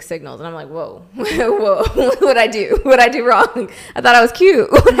getting mixed signals. And I'm like, whoa, what'd I do? What'd I do wrong? I thought I was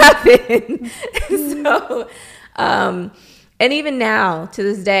cute. What happened? So, and even now, to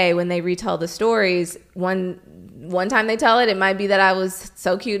this day, when they retell the stories, one time they tell it, it might be that I was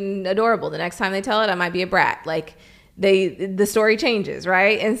so cute and adorable. The next time they tell it, I might be a brat. Like, the story changes,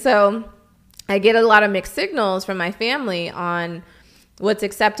 right? And so I get a lot of mixed signals from my family on what's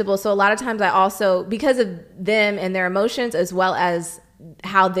acceptable. So a lot of times I also, because of them and their emotions, as well as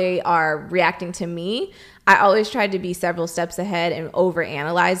how they are reacting to me, I always tried to be several steps ahead and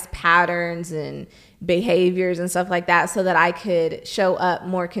overanalyze patterns and behaviors and stuff like that so that I could show up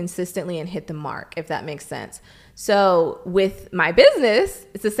more consistently and hit the mark, if that makes sense. So with my business,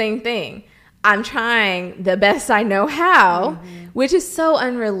 it's the same thing. I'm trying the best I know how, which is so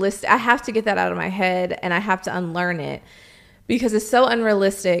unrealistic. I have to get that out of my head, and I have to unlearn it, because it's so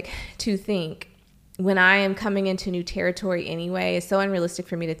unrealistic to think when I am coming into new territory anyway. It's so unrealistic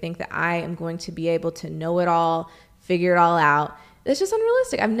for me to think that I am going to be able to know it all, figure it all out. It's just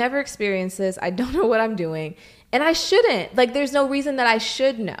unrealistic. I've never experienced this. I don't know what I'm doing. And I shouldn't. Like, there's no reason that I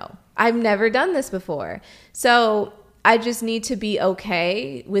should know. I've never done this before. So I just need to be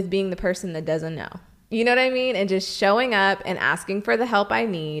okay with being the person that doesn't know. You know what I mean? And just showing up and asking for the help I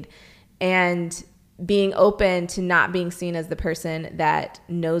need, and being open to not being seen as the person that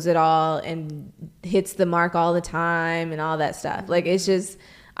knows it all and hits the mark all the time and all that stuff. Like, it's just,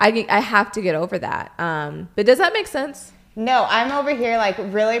 I have to get over that. But does that make sense? No, I'm over here like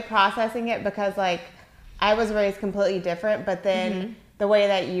really processing it, because like I was raised completely different, but then the way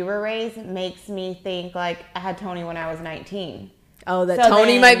that you were raised makes me think like I had Tony when I was 19. Oh, that so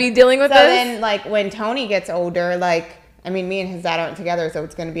Tony might be dealing with this? So then like when Tony gets older, like, I mean, me and his dad aren't together, so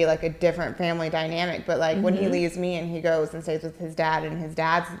it's going to be like a different family dynamic. But like when he leaves me and he goes and stays with his dad, and his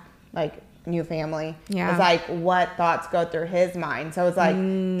dad's like new family. Yeah. It's like what thoughts go through his mind. So it's like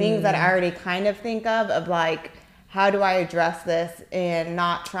things that I already kind of think of like, how do I address this and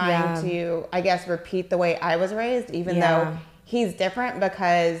not trying to, I guess, repeat the way I was raised, even though he's different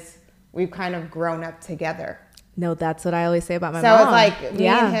because we've kind of grown up together. No, that's what I always say about my mom. So it's like me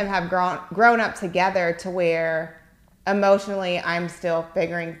and him have grown up together to where emotionally I'm still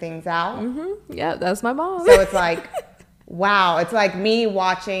figuring things out. Mm-hmm. Yeah, that's my mom. So it's like, wow, it's like me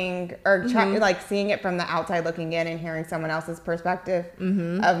watching or like seeing it from the outside looking in and hearing someone else's perspective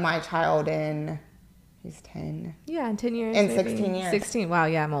of my child in, he's 10. Yeah, in 10 years. In maybe. 16 years. 16. Wow,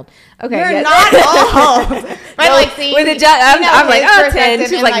 yeah, I'm old. Okay. You're not old. But no, like, see, with a I'm like, oh, 10.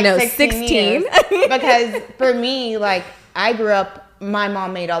 She's like, no, 16. Because for me, like, I grew up, my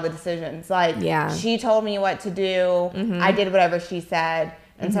mom made all the decisions. Like, she told me what to do. I did whatever she said.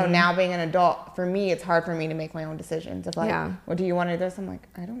 And so now being an adult, for me, it's hard for me to make my own decisions. Of like, well, do you want to do this? I'm like,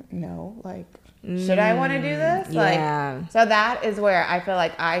 I don't know. Like, should I want to do this? Like, so that is where I feel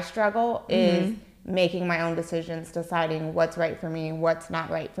like I struggle is making my own decisions, deciding what's right for me, what's not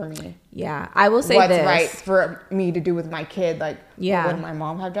right for me. Yeah, I will say what's right for me to do with my kid. Like, would my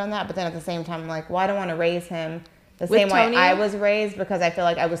mom have done that? But then at the same time, I'm like, well, I don't want to raise him the same way I was raised because I feel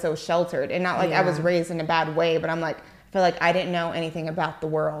like I was so sheltered. And not like I was raised in a bad way, but I'm like, I feel like I didn't know anything about the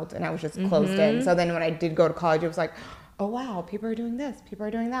world and I was just closed in. So then when I did go to college, it was like, oh, wow, people are doing this, people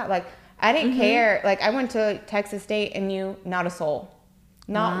are doing that. Like, I didn't care. Like, I went to Texas State and knew not a soul.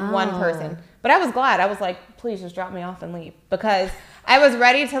 Not one person. But I was glad. I was like, please just drop me off and leave. Because I was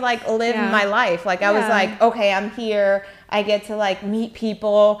ready to, like, live my life. Like, I was like, okay, I'm here. I get to, like, meet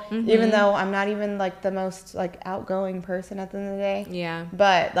people. Even though I'm not even, like, the most, like, outgoing person at the end of the day. Yeah.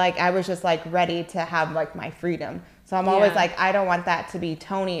 But, like, I was just, like, ready to have, like, my freedom. So I'm always like, I don't want that to be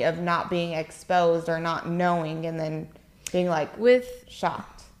Tony of not being exposed or not knowing and then being, like,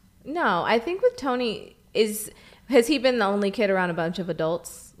 shocked. No, I think with Tony has he been the only kid around a bunch of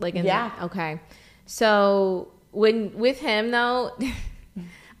adults? Like, okay. So with him though,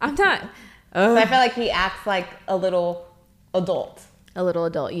 I'm not. So I feel like he acts like a little adult. A little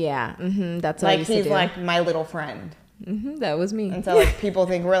adult, yeah. That's what like I used to he's do. like my little friend. That was me. And so like people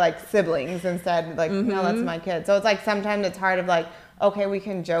think we're like siblings instead. Like no, that's my kid. So it's like sometimes it's hard of like, okay, we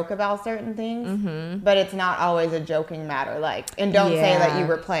can joke about certain things, but it's not always a joking matter. Like, and don't say that you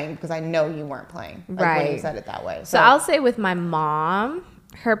were playing because I know you weren't playing. Like, when you said it that way. So I'll say with my mom,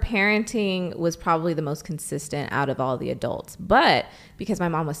 her parenting was probably the most consistent out of all the adults. But because my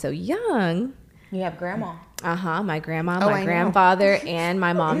mom was so young. You have grandma. My grandma, my grandfather, and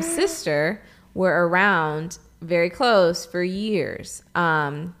my mom's sister were around very close for years.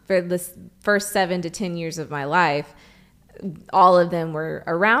 For the first 7 to 10 years of my life, all of them were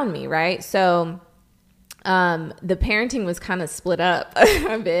around me, right? So the parenting was kind of split up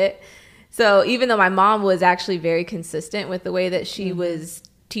a bit. So even though my mom was actually very consistent with the way that she was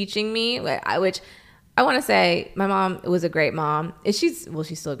teaching me, which I want to say my mom was a great mom. She's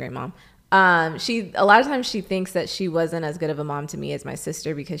still a great mom. A lot of times she thinks that she wasn't as good of a mom to me as my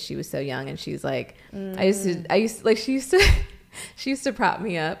sister because she was so young, and she's like, she used to prop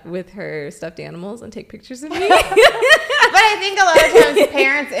me up with her stuffed animals and take pictures of me. But I think a lot of times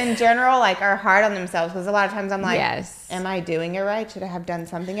parents in general like are hard on themselves because a lot of times I'm like, am I doing it right? Should I have done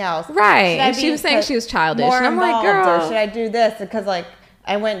something else? Right. And she was saying she was childish. And I'm like, girl. Or should I do this? Because like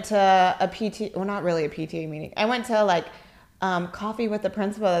I went to a PTA, well, not really a PTA meeting. I went to like coffee with the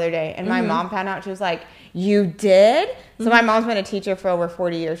principal the other day, and my mom found out. She was like, you did? So my mom's been a teacher for over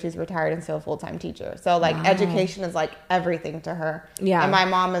 40 years. She's retired and still a full-time teacher. So like education is like everything to her. Yeah. And my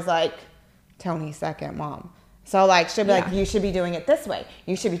mom is like Tony's second mom. So like she'll be like, you should be doing it this way.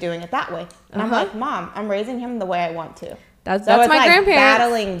 You should be doing it that way. And I'm like, Mom, I'm raising him the way I want to. That's my like grandparents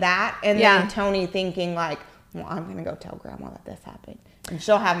battling that, and then Tony thinking like, well, I'm gonna go tell grandma that this happened, and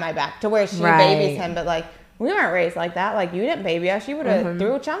she'll have my back to where she babies him. But like we weren't raised like that. Like you didn't baby us. You would have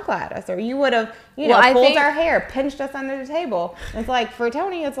threw a chunk at us, or you would have pulled our hair, pinched us under the table. And it's like for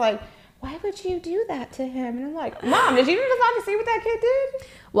Tony, it's like, why would you do that to him? And I'm like, Mom, did you decide to see what that kid did?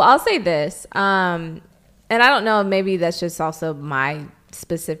 Well, I'll say this, and I don't know, maybe that's just also my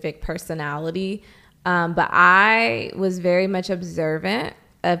specific personality, but I was very much observant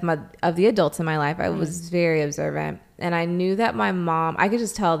of the adults in my life. I was very observant, and I knew that my mom, I could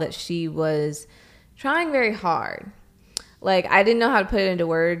just tell that she was trying very hard. Like, I didn't know how to put it into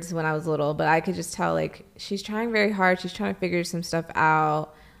words when I was little, but I could just tell, like, she's trying very hard. She's trying to figure some stuff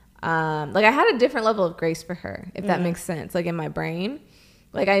out. Like, I had a different level of grace for her, if that makes sense, like, in my brain.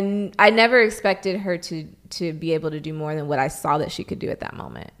 Like, I never expected her to be able to do more than what I saw that she could do at that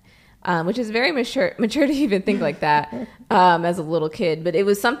moment. which is very mature to even think like that as a little kid. But it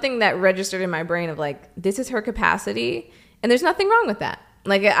was something that registered in my brain of like, this is her capacity, and there's nothing wrong with that.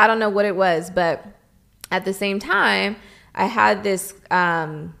 Like, I don't know what it was, but at the same time, I had this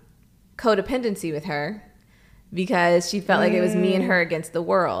codependency with her because she felt like it was me and her against the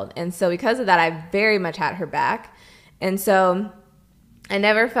world. And so because of that, I very much had her back. And so I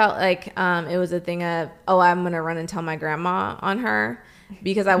never felt like it was a thing of, oh, I'm going to run and tell my grandma on her,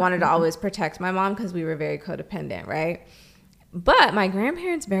 because I wanted to always protect my mom because we were very codependent, right? But my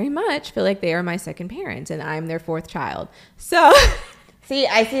grandparents very much feel like they are my second parents, and I'm their fourth child. So see,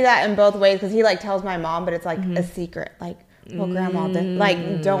 I see that in both ways, because he like tells my mom, but it's like a secret. Like, well, grandma,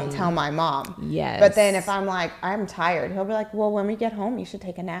 like, don't tell my mom. Yes. But then if I'm like, I'm tired, he'll be like, well, when we get home, you should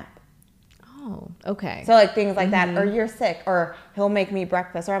take a nap. Oh, okay. So like things like that, or you're sick, or he'll make me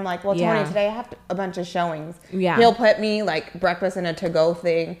breakfast, or I'm like, well, Tony, today I have a bunch of showings. Yeah. He'll put me like breakfast in a to-go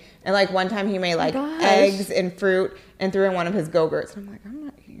thing, and like one time he made like eggs and fruit and threw in one of his Go-Gurts. I'm like, I'm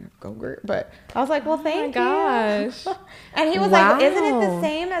not eating a Go-Gurt, but I was like, well, thank you. Gosh. And he was like, isn't it the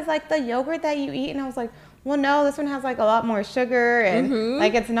same as like the yogurt that you eat? And I was like, well, no, this one has like a lot more sugar, and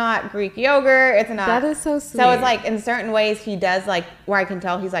like it's not Greek yogurt. It's not. That is so sweet. So it's like in certain ways he does like, where I can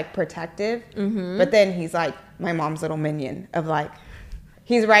tell he's like protective, but then he's like my mom's little minion of like,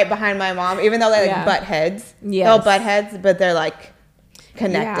 he's right behind my mom, even though they like butt heads. Yes. They'll butt heads, but they're like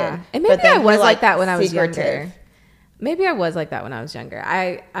connected. Yeah. And maybe I was like that when I was younger. Maybe I was like that when I was younger.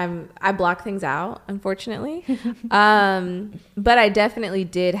 I block things out, unfortunately. But I definitely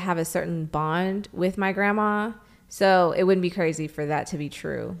did have a certain bond with my grandma. So it wouldn't be crazy for that to be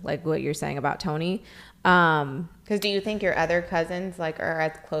true, like what you're saying about Tony. Because do you think your other cousins like are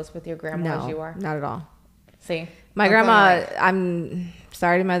as close with your grandma as you are? Not at all. See? My grandma, I'm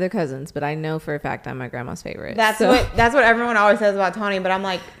sorry to my other cousins, but I know for a fact I'm my grandma's favorite. That's what everyone always says about Tony, but I'm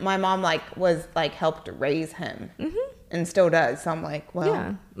like, my mom like was like helped raise him and still does. So I'm like, well.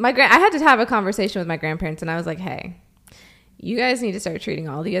 Yeah. I had to have a conversation with my grandparents, and I was like, hey, you guys need to start treating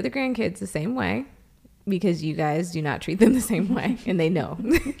all the other grandkids the same way, because you guys do not treat them the same way. And they know,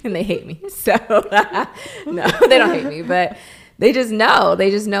 and they hate me. So no, they don't hate me, but they just know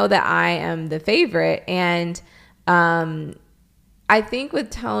that I am the favorite. And I think with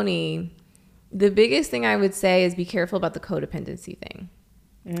Tony, the biggest thing I would say is be careful about the codependency thing.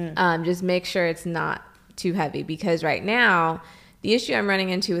 Just make sure it's not too heavy, because right now the issue I'm running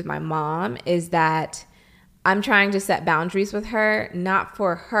into with my mom is that I'm trying to set boundaries with her, not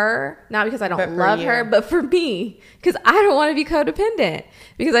for her, not because I don't love her, but for me, because I don't want to be codependent,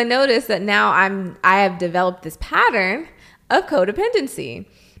 because I noticed that now I have developed this pattern of codependency.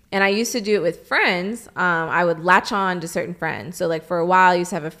 And I used to do it with friends. I would latch on to certain friends. So like for a while, I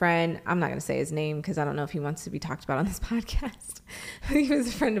used to have a friend. I'm not going to say his name because I don't know if he wants to be talked about on this podcast. He was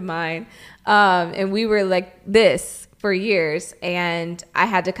a friend of mine. And we were like this for years. And I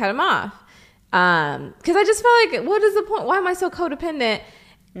had to cut him off. Because I just felt like, what is the point? Why am I so codependent?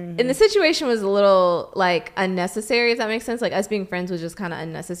 And the situation was a little like unnecessary, if that makes sense. Like us being friends was just kind of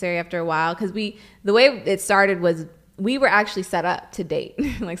unnecessary after a while. Because the way it started was, we were actually set up to date.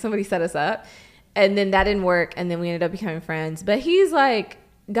 Like somebody set us up, and then that didn't work, and then we ended up becoming friends. But he's like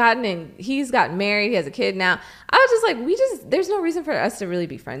he's gotten married, he has a kid now. I was just like, there's no reason for us to really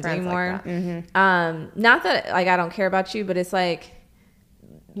be friends anymore. Like not that like I don't care about you, but it's like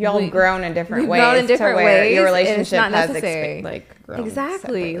y'all grown in different ways. Grown in different ways. Your relationship not necessary. Grown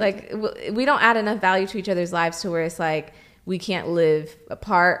exactly. Like we don't add enough value to each other's lives to where it's like we can't live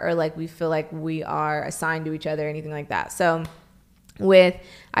apart, or like we feel like we are assigned to each other or anything like that. So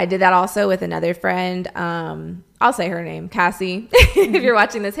I did that also with another friend. I'll say her name, Cassie. If you're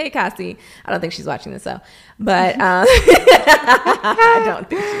watching this, hey Cassie. I don't think she's watching this though, but I don't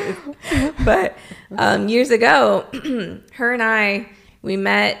think she is. But years ago, her and I, we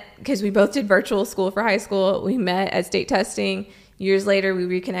met because we both did virtual school for high school. We met at state testing. Years later, we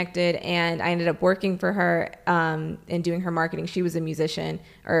reconnected, and I ended up working for her and doing her marketing. She was a musician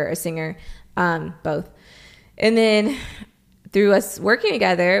or a singer, both. And then through us working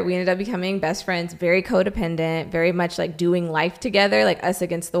together, we ended up becoming best friends, very codependent, very much like doing life together, like us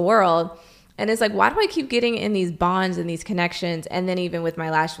against the world. And it's like, why do I keep getting in these bonds and these connections? And then even with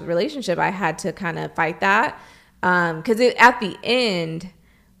my last relationship, I had to kind of fight that. Because at the end,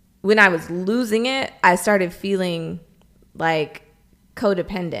 when I was losing it, I started feeling like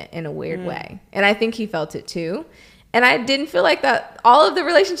codependent in a weird way. And I think he felt it too. And I didn't feel like that all of the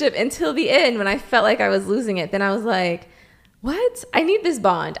relationship until the end, when I felt like I was losing it. Then I was like, what? I need this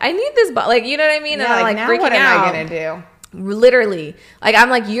bond. Like, you know what I mean? Yeah, and I'm like, now freaking what am I going to do? Literally. Like, I'm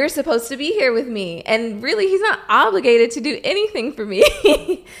like, you're supposed to be here with me. And really, he's not obligated to do anything for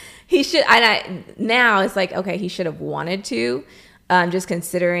me. he should. Now it's like, okay, he should have wanted to, just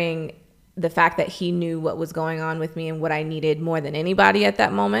considering the fact that he knew what was going on with me and what I needed more than anybody at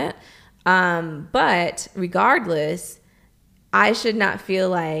that moment. But regardless, I should not feel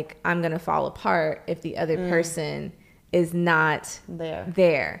like I'm going to fall apart if the other person is not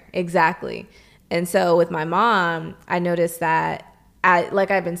there. Exactly. And so with my mom, I noticed that,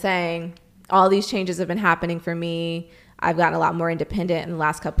 like I've been saying, all these changes have been happening for me. I've gotten a lot more independent in the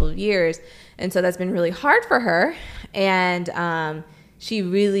last couple of years. And so that's been really hard for her. And she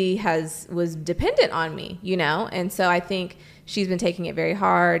really was dependent on me, you know? And so I think she's been taking it very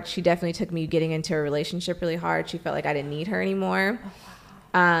hard. She definitely took me getting into a relationship really hard. She felt like I didn't need her anymore.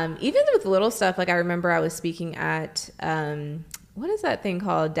 Even with little stuff, like I remember I was speaking at, what is that thing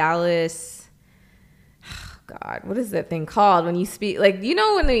called? Dallas. Oh God, what is that thing called when you speak? Like, you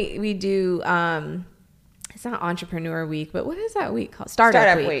know, when we do, it's not Entrepreneur Week, but what is that week called?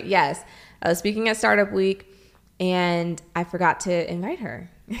 Startup Week. Yes. I was speaking at Startup Week and I forgot to invite her.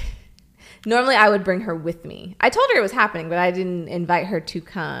 Normally I would bring her with me. I told her it was happening, but I didn't invite her to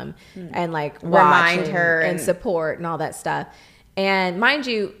come and like remind her and support and all that stuff. And mind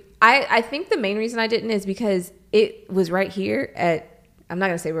you, I think the main reason I didn't is because it was right here at, I'm not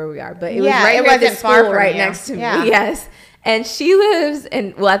going to say where we are, but it was right here at the school right next to me. Yes. And she lives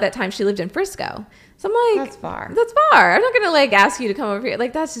at that time she lived in Frisco. So I'm like, that's far. I'm not going to like ask you to come over here.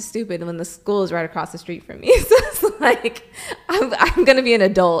 Like, that's just stupid when the school is right across the street from me. So it's like, I'm going to be an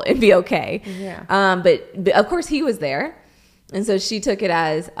adult and be okay. Yeah. But of course he was there. And so she took it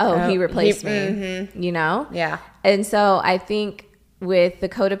as, he replaced me, you know? Yeah. And so I think with the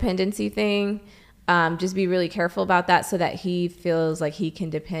codependency thing, just be really careful about that so that he feels like he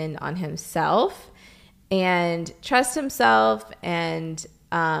can depend on himself and trust himself and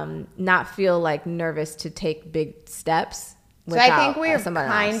not feel like nervous to take big steps. So I think we're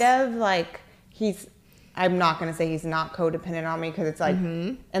kind of like, I'm not going to say he's not codependent on me because it's like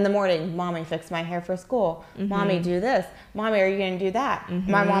in the morning, Mommy, fix my hair for school. Mommy, do this. Mommy, are you going to do that?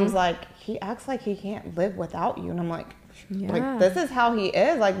 My mom's like, he acts like he can't live without you. And I'm like, this is how he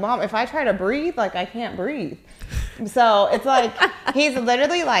is. Like, Mom, if I try to breathe, like I can't breathe. So it's like, he's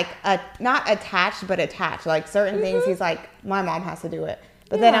literally like, not attached, but attached. Like certain things he's like, my mom has to do it.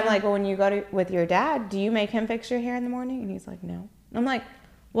 But then I'm like, well, when you go with your dad, do you make him fix your hair in the morning? And he's like, no. I'm like,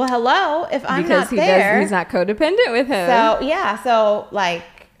 well, hello, if I'm not there. He's not codependent with him. So, yeah. So, like,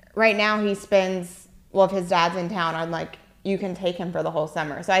 right now he spends, well, if his dad's in town, I'm like, you can take him for the whole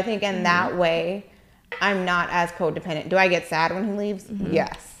summer. So I think in that way, I'm not as codependent. Do I get sad when he leaves?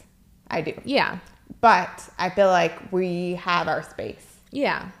 Yes, I do. Yeah. But I feel like we have our space.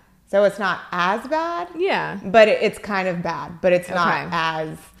 Yeah. So it's not as bad. Yeah. But it's kind of bad. But it's not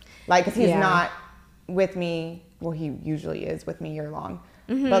as, like, because he's not with me. Well, he usually is with me year long.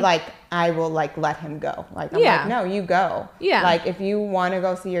 But, like, I will, like, let him go. Like, I'm like, no, you go. Yeah. Like, if you want to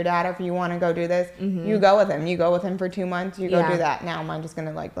go see your dad or if you want to go do this, you go with him. You go with him for 2 months. You go do that. Now, am I just going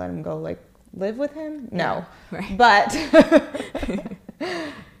to, like, let him go, like, live with him? No. Yeah. Right.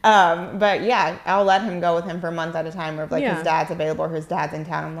 But yeah, I'll let him go with him for a month at a time or if, like, his dad's available or his dad's in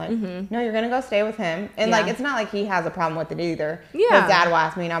town. I'm like, no, you're going to go stay with him. And, like, it's not like he has a problem with it either. Yeah. His dad will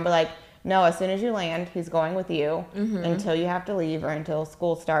ask me and I'll be like, no, as soon as you land, he's going with you until you have to leave or until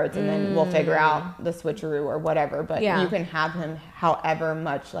school starts, and then we'll figure out the switcheroo or whatever. But you can have him however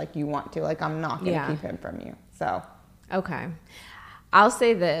much like you want to. Like, I'm not going to keep him from you. So, okay, I'll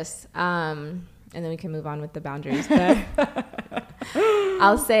say this, and then we can move on with the boundaries. But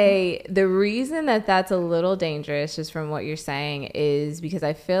I'll say the reason that that's a little dangerous, just from what you're saying, is because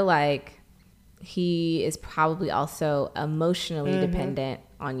I feel like he is probably also emotionally dependent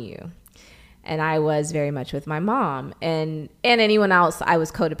on you. And I was very much with my mom and anyone else I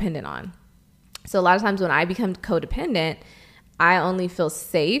was codependent on. So a lot of times when I become codependent, I only feel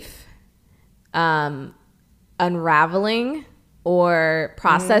safe unraveling or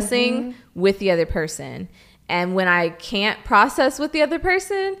processing with the other person. And when I can't process with the other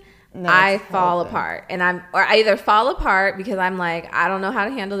person, I fall apart. And I either fall apart because I'm like, I don't know how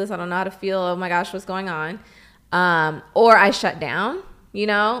to handle this. I don't know how to feel. Oh my gosh, what's going on? Or I shut down. You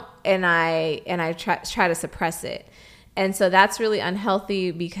know, and I try to suppress it. And so that's really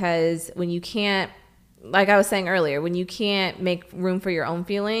unhealthy because when you can't, like I was saying earlier, when you can't make room for your own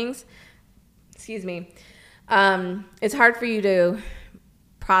feelings, it's hard for you to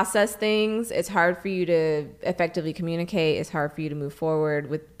process things. It's hard for you to effectively communicate. It's hard for you to move forward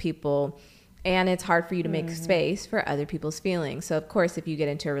with people. And it's hard for you to make space for other people's feelings. So, of course, if you get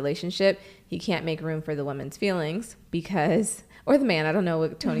into a relationship, you can't make room for the woman's feelings because... or the man, I don't know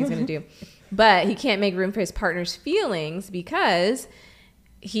what Tony's going to do. But he can't make room for his partner's feelings because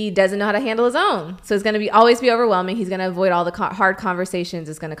he doesn't know how to handle his own. So it's going to always be overwhelming. He's going to avoid all the hard conversations.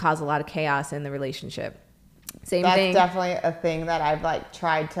 It's going to cause a lot of chaos in the relationship. Thing. That's definitely a thing that I've like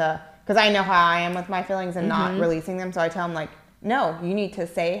tried to, because I know how I am with my feelings and not releasing them. So I tell him like, no, you need to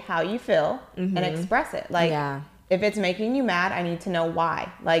say how you feel and express it. Like, if it's making you mad, I need to know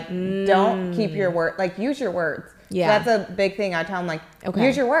why. Like, don't keep your word. Like, use your words. Yeah. So that's a big thing. I tell him like,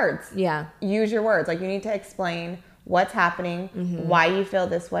 use your words. Yeah. Use your words. Like, you need to explain what's happening, why you feel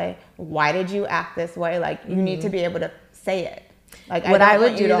this way, why did you act this way. Like, you need to be able to say it. Like, what I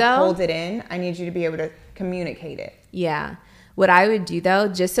would do to hold it in. I need you to be able to communicate it. Yeah. What I would do though,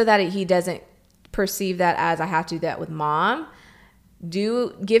 just so that he doesn't perceive that as I have to do that with mom,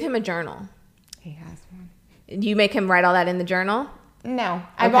 give him a journal. He has one. You make him write all that in the journal? No.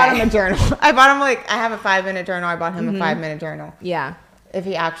 I bought him a journal. I bought him I have a 5-minute journal. I bought him a 5-minute journal. Yeah. If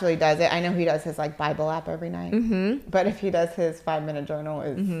he actually does it. I know he does his like Bible app every night. But if he does his 5-minute journal,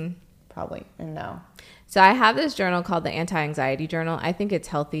 it's probably a no. So I have this journal called the Anti-Anxiety Journal. I think it's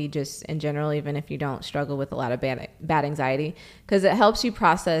healthy just in general, even if you don't struggle with a lot of bad anxiety, because it helps you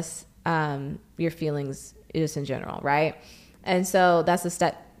process your feelings just in general, right? And so that's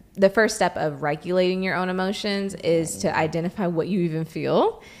the first step of regulating your own emotions is to identify what you even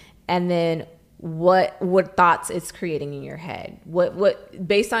feel, and then what thoughts it's creating in your head. What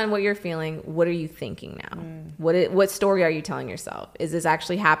based on what you're feeling, what are you thinking now? What story are you telling yourself? Is this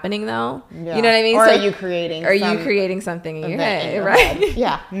actually happening though? Yeah. You know what I mean? Or are you creating something in your head, right?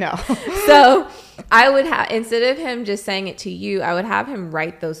 Yeah, no. So I would have, instead of him just saying it to you, I would have him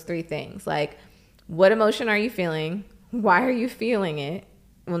write those 3 things. Like, what emotion are you feeling? Why are you feeling it?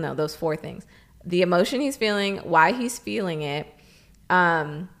 Well, no, those 4 things. The emotion he's feeling, why he's feeling it,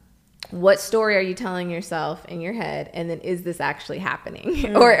 what story are you telling yourself in your head? And then, is this actually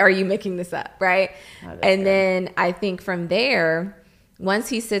happening? Or are you making this up, right? And then I think from there, once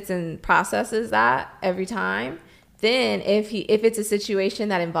he sits and processes that every time, then if it's a situation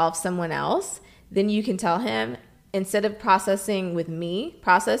that involves someone else, then you can tell him, instead of processing with me,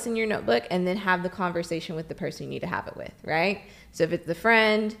 process in your notebook and then have the conversation with the person you need to have it with, right? So if it's the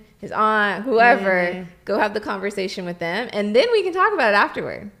friend, his aunt, whoever, go have the conversation with them, and then we can talk about it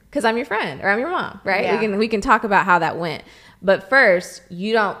afterward. Because I'm your friend or I'm your mom, right? Yeah. We can talk about how that went. But first,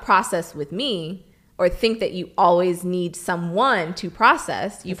 you don't process with me or think that you always need someone to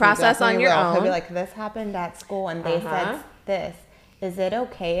process. You process on your own. He'll be like, this happened at school and they said this. Is it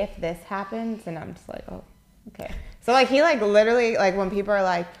okay if this happens? And I'm just like, oh, okay. So like he like literally like when people are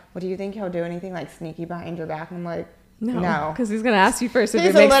like, well, do you think he'll do anything like sneaky behind your back? I'm like, no. Because he's going to ask you first if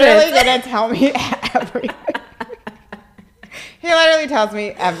it makes sense. He's literally going to tell me everything. He literally tells me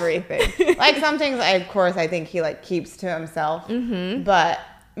everything. Like some things, of course, I think he like keeps to himself. But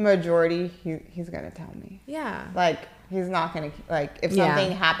majority, he's gonna tell me. Yeah. Like he's not gonna like if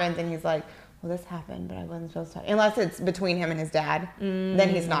something happens and he's like, well, this happened, but I wasn't supposed to. Unless it's between him and his dad, then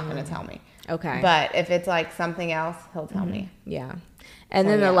he's not gonna tell me. Okay. But if it's like something else, he'll tell me. Yeah. And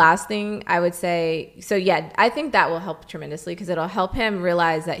then the last thing I would say, I think that will help tremendously because it'll help him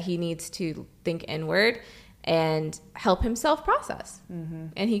realize that he needs to think inward and help himself process.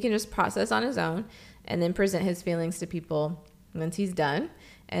 And he can just process on his own and then present his feelings to people once he's done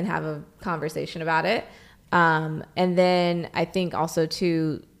and have a conversation about it. And then I think also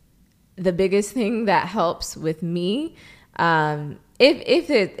too, the biggest thing that helps with me,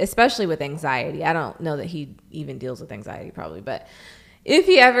 especially with anxiety, I don't know that he even deals with anxiety probably, but if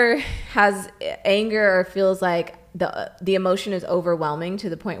he ever has anger or feels like the emotion is overwhelming to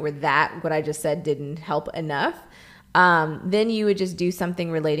the point where what I just said didn't help enough, then you would just do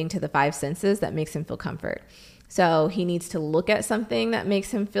something relating to the 5 senses that makes him feel comfort. So he needs to look at something that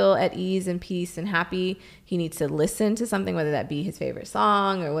makes him feel at ease and peace and happy. He needs to listen to something, whether that be his favorite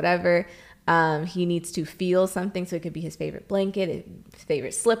song or whatever. He needs to feel something, so it could be his favorite blanket, his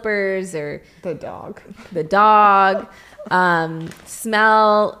favorite slippers, or the dog.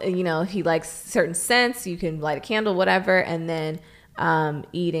 Smell, if he likes certain scents, you can light a candle, whatever. And then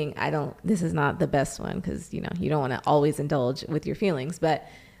eating, this is not the best one because you don't want to always indulge with your feelings, but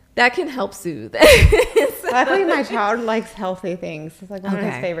that can help soothe. Luckily, my child likes healthy things. It's like one of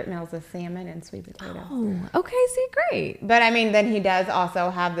his favorite meals is salmon and sweet potato. Oh, okay. See, great. But I mean, then he does also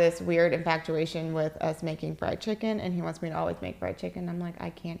have this weird infatuation with us making fried chicken, and he wants me to always make fried chicken. I'm like,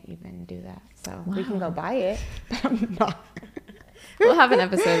 I can't even do that. So we can go buy it, but I'm not. We'll have an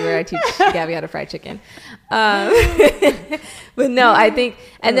episode where I teach Gabby how to fry chicken. But no, I think,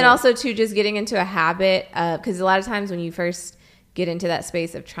 and then also too, just getting into a habit, because a lot of times when you first get into that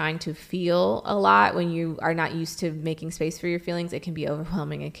space of trying to feel a lot, when you are not used to making space for your feelings, it can be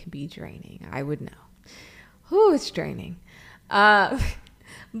overwhelming. It can be draining. I would know. It's draining.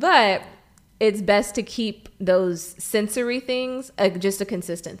 But it's best to keep those sensory things just a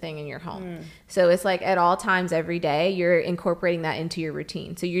consistent thing in your home. So it's like at all times every day, you're incorporating that into your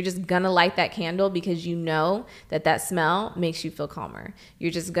routine. So you're just going to light that candle because you know that smell makes you feel calmer. You're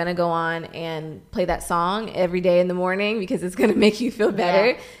just going to go on and play that song every day in the morning because it's going to make you feel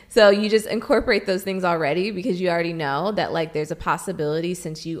better. Yeah. So you just incorporate those things already because you already know that like there's a possibility,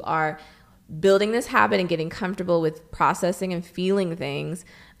 since you are building this habit and getting comfortable with processing and feeling things,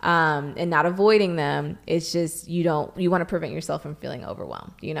 and not avoiding them. It's just you want to prevent yourself from feeling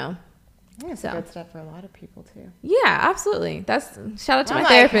overwhelmed, you know? Yeah, it's good stuff for a lot of people too. Yeah, absolutely. That's shout out to my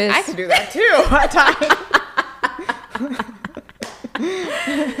therapist. I could do that too at times.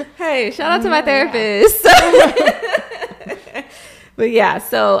 Hey, shout out to my therapist. Yeah. But yeah,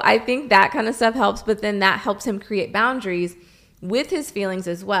 so I think that kind of stuff helps, but then that helps him create boundaries with his feelings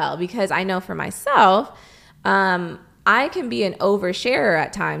as well, because I know for myself, I can be an oversharer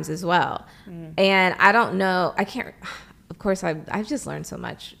at times as well. And I don't know, of course, I've just learned so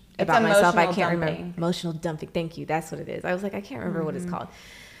much about myself. I can't remember. Emotional dumping. Thank you. That's what it is. I was like, I can't remember what it's called.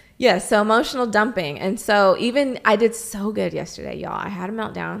 Yeah, so emotional dumping. And so even I did so good yesterday, y'all. I had a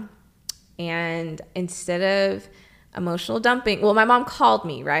meltdown. And instead of emotional dumping, well, my mom called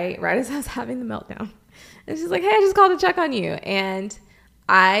me, right as I was having the meltdown. And she's like, hey, I just called to check on you. And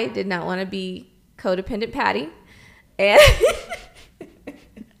I did not want to be codependent Patty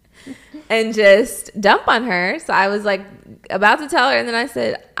and just dump on her. So I was like about to tell her, and then I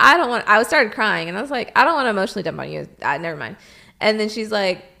said, I started crying, and I was like, I don't want to emotionally dump on you. Never mind. And then she's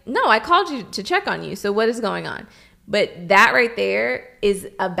like, no, I called you to check on you. So what is going on? But that right there is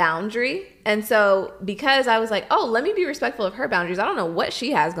a boundary. And so because I was like, oh, let me be respectful of her boundaries. I don't know what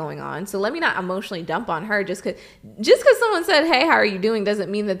she has going on. So let me not emotionally dump on her just because someone said, hey, how are you doing? Doesn't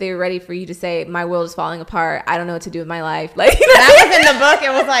mean that they were ready for you to say, my world is falling apart. I don't know what to do with my life. Like that was in the book.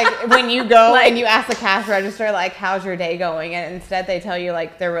 It was like when you go and you ask the cash register, like, how's your day going? And instead they tell you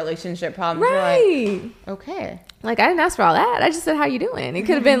like their relationship problems. Right. You're like, okay. Like, I didn't ask for all that. I just said, how you doing? It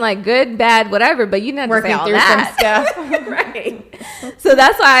could have been like good, bad, whatever, but you didn't have to say all that. Some stuff. Right. So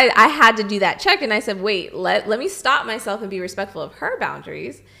that's why I had to do that check. And I said, wait, let me stop myself and be respectful of her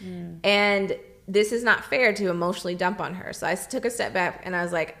boundaries. And this is not fair to emotionally dump on her. So I took a step back and I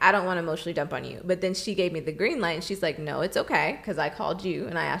was like, I don't want to emotionally dump on you. But then she gave me the green light and she's like, no, it's okay. Because I called you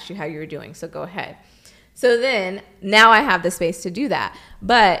and I asked you how you were doing. So go ahead. So then now I have the space to do that.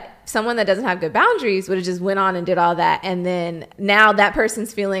 But someone that doesn't have good boundaries would have just went on and did all that. And then now that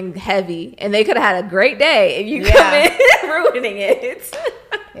person's feeling heavy and they could have had a great day and you come in ruining it.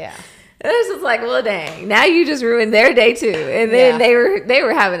 Yeah. It's just like, well, dang, now you just ruined their day too. And then they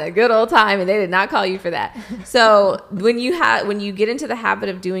were having a good old time and they did not call you for that. So when you get into the habit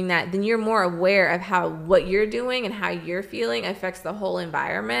of doing that, then you're more aware of how what you're doing and how you're feeling affects the whole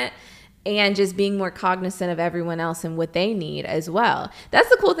environment. And just being more cognizant of everyone else and what they need as well. That's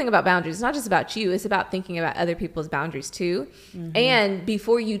the cool thing about boundaries. It's not just about you. It's about thinking about other people's boundaries too. And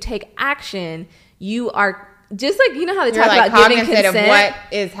before you take action, you are just like, you know how they talk about giving consent. Of what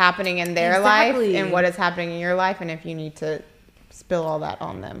is happening in their life and what is happening in your life. And if you need to spill all that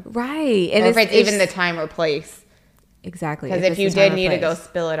on them. Right. And or if it's even the time or place. Exactly. Because if you did need to go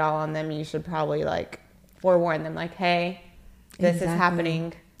spill it all on them, you should probably like forewarn them like, hey, this is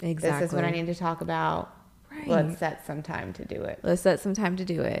happening. Exactly. This is what I need to talk about. Right. Let's set some time to do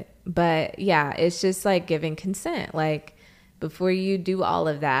it. But yeah, it's just like giving consent. Like before you do all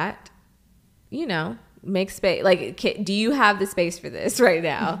of that, you know, make space. Like, do you have the space for this right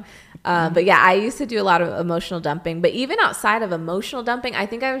now? But yeah, I used to do a lot of emotional dumping. But even outside of emotional dumping, I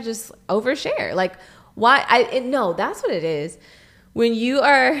think I would just overshare. Like, why? No, that's what it is. When you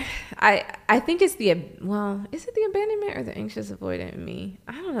are, I think it's is it the abandonment or the anxious avoidant in me?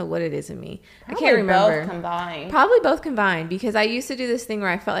 I don't know what it is in me. Probably I can't remember. Both combined. Probably both combined, because I used to do this thing where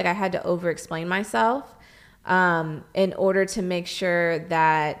I felt like I had to over-explain myself in order to make sure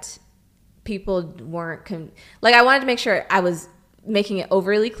that people weren't, I wanted to make sure I was making it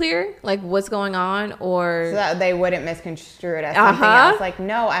overly clear, like what's going on, or so that they wouldn't misconstrue it as something else. Like,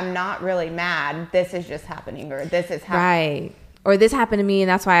 no, I'm not really mad. This is just happening, or this is happening. Right. Or this happened to me and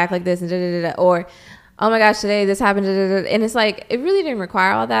that's why I act like this, and or oh my gosh, today this happened, and it's like, it really didn't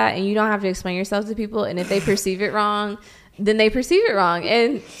require all that, and you don't have to explain yourself to people, and if they perceive it wrong, then they perceive it wrong,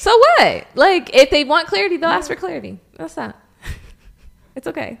 and so what? Like, if they want clarity, they'll ask for clarity. That's that. It's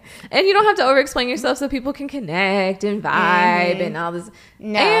okay. And you don't have to over-explain yourself so people can connect and vibe and all this.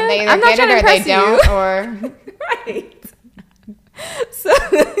 No, and they either get it or they don't, or right. So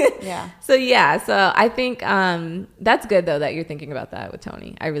So I think that's good though that you're thinking about that with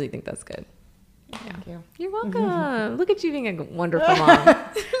Tony. I really think that's good. Thank you. You're welcome. Look at you being a wonderful mom.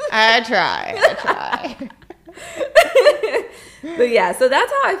 I try. But yeah, so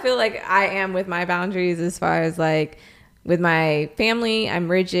that's how I feel like I am with my boundaries as far as like with my family, I'm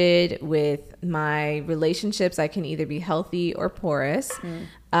rigid. With my relationships, I can either be healthy or porous.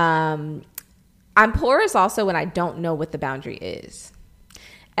 I'm porous also when I don't know what the boundary is.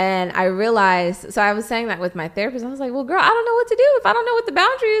 And I realized, so I was saying that with my therapist. I was like, well, girl, I don't know what to do. If I don't know what the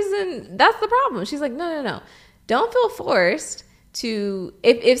boundary is, then that's the problem. She's like, no. Don't feel forced to,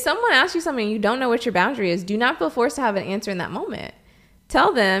 if someone asks you something and you don't know what your boundary is, do not feel forced to have an answer in that moment.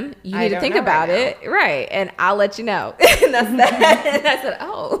 Tell them you need to think about it. Right. And I'll let you know. And that's that. And I said,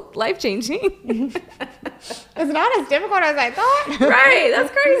 oh, life-changing. It's not as difficult as I thought. Right.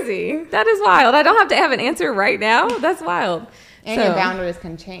 That's crazy. That is wild. I don't have to have an answer right now. That's wild. And your boundaries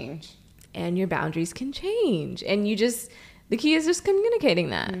can change. And your boundaries can change. And the key is just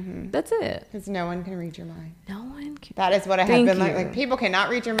communicating that. That's it. Because no one can read your mind. No one can. That is what I have been like. People cannot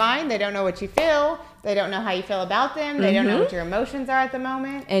read your mind. They don't know what you feel. They don't know how you feel about them. They don't know what your emotions are at the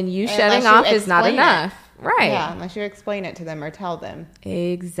moment. And you shutting off is not enough. Right. Yeah, unless you explain it to them or tell them.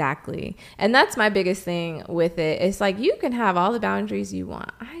 Exactly. And that's my biggest thing with it. It's like you can have all the boundaries you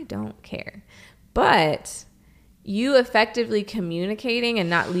want. I don't care. But you effectively communicating and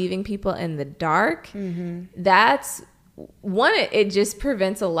not leaving people in the dark, that's one, it just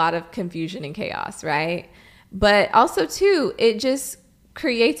prevents a lot of confusion and chaos, right? But also too, it just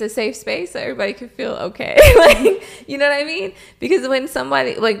creates a safe space so everybody can feel okay. Like, you know what I mean? Because when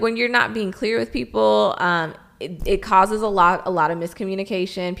somebody, like when you're not being clear with people, it causes a lot of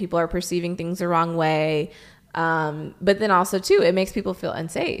miscommunication. People are perceiving things the wrong way. But then also too, it makes people feel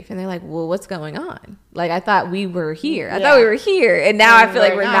unsafe, and they're like, well, what's going on? Like, I thought we were here. I thought we were here. And now I feel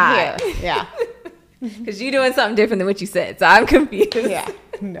like we're not. Here. Yeah. Because you're doing something different than what you said. So I'm confused. Yeah.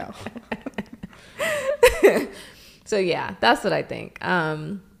 No. So yeah, that's what I think.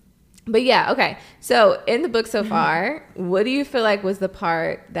 But yeah. Okay. So in the book so far, what do you feel like was the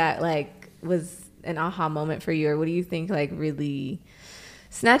part that like was an aha moment for you? Or what do you think like really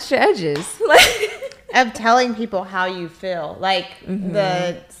snatched your edges? Of telling people how you feel, like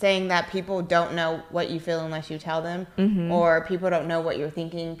the saying that people don't know what you feel unless you tell them, or people don't know what you're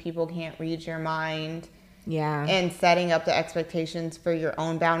thinking, people can't read your mind. Yeah. And setting up the expectations for your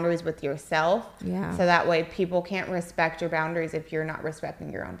own boundaries with yourself. Yeah. So that way people can't respect your boundaries if you're not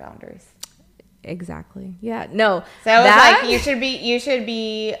respecting your own boundaries. Exactly. Yeah. No. So it's like you should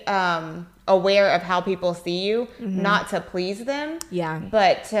be aware of how people see you, not to please them,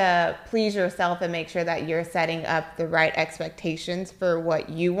 but to please yourself and make sure that you're setting up the right expectations for what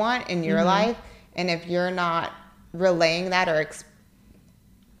you want in your life. And if you're not relaying that or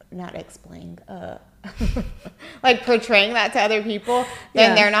not explaining, like portraying that to other people,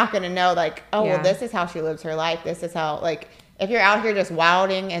 then they're not going to know like, oh, well, this is how she lives her life. This is how, like, if you're out here just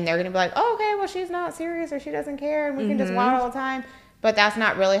wilding and they're going to be like, oh, okay, well, she's not serious or she doesn't care and we can just wild all the time. But that's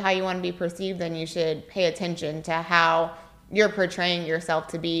not really how you want to be perceived. Then you should pay attention to how you're portraying yourself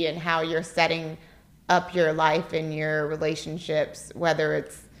to be and how you're setting up your life and your relationships, whether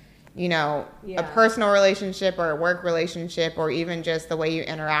it's, you know, a personal relationship or a work relationship or even just the way you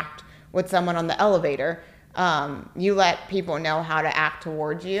interact with someone on the elevator. You let people know how to act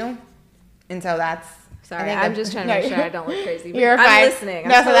towards you. And so that's... Sorry, I'm just trying to make sure I don't look crazy. You're I'm fine. Listening.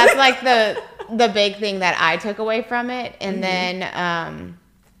 No, so that's like the big thing that I took away from it. And then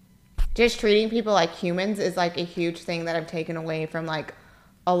just treating people like humans is like a huge thing that I've taken away from like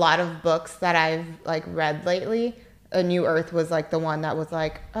a lot of books that I've like read lately. A New Earth was like the one that was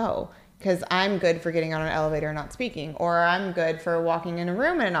like, oh, because I'm good for getting on an elevator and not speaking, or I'm good for walking in a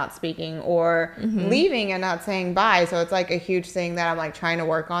room and not speaking, or leaving and not saying bye. So it's like a huge thing that I'm like trying to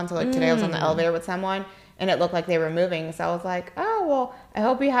work on. So like today I was on the elevator with someone and it looked like they were moving. So I was like, oh, well, I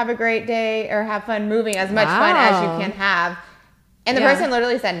hope you have a great day or have fun moving, as much fun as you can have. And the person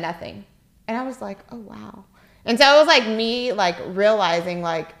literally said nothing. And I was like, oh, wow. And so it was like me like realizing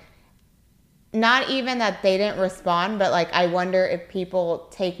like, not even that they didn't respond, but like I wonder if people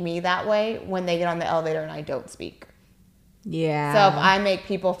take me that way when they get on the elevator and I don't speak. Yeah. So if I make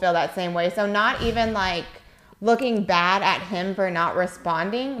people feel that same way. So not even like looking bad at him for not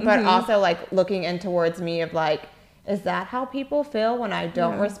responding, but also like looking in towards me of like, is that how people feel when I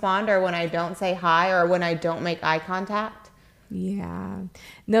don't respond or when I don't say hi or when I don't make eye contact? Yeah.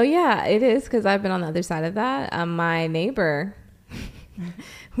 No, yeah, it is, because I've been on the other side of that. My neighbor,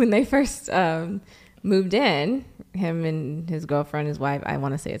 when they first moved in, him and his girlfriend, his wife, I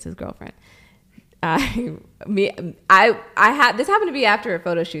want to say it's his girlfriend. I had, this happened to be after a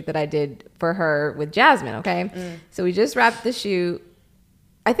photo shoot that I did for her with Jasmine. Okay. So we just wrapped the shoot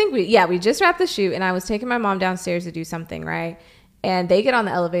I think we just wrapped the shoot, and I was taking my mom downstairs to do something, right? And they get on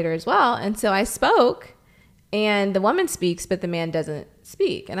the elevator as well. And so I spoke, and the woman speaks, but the man doesn't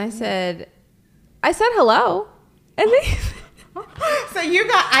speak. And I said hello. And they... So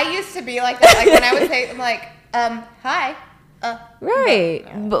I used to be like that. Like when I would say, I'm like, hi. Right.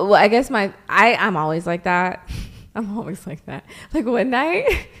 Yeah. But well, I guess I'm always like that. I'm always like that. Like one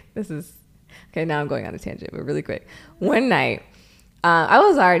night, okay, now I'm going on a tangent, but really quick. One night, I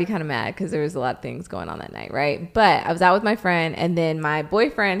was already kind of mad because there was a lot of things going on that night, right? But I was out with my friend, and then my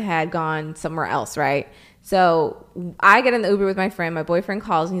boyfriend had gone somewhere else, right? So I get in the Uber with my friend. My boyfriend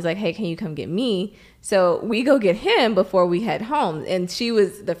calls, and he's like, hey, can you come get me? So we go get him before we head home, and she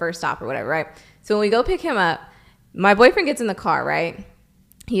was the first stop or whatever, right? So when we go pick him up, my boyfriend gets in the car, right?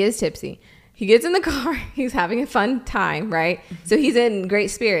 He is tipsy. He gets in the car. He's having a fun time, right? So he's in great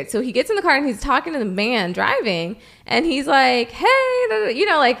spirits. So he gets in the car and he's talking to the man driving. And he's like, hey, you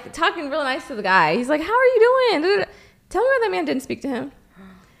know, like talking real nice to the guy. He's like, how are you doing? Tell me why that man didn't speak to him.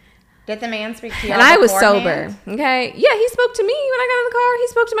 Did the man speak to you? And I was sober. Okay. Yeah, he spoke to me when I got in the car. He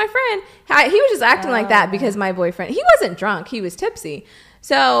spoke to my friend. He was just acting like that because my boyfriend, he wasn't drunk. He was tipsy.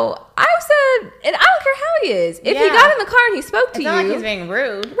 So I said, and I don't care how he is. If he got in the car and he spoke to you. It's not like he's being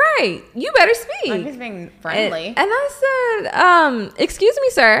rude. Right. You better speak. Like he's being friendly. And I said, excuse me,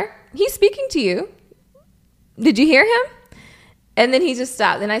 sir. He's speaking to you. Did you hear him? And then he just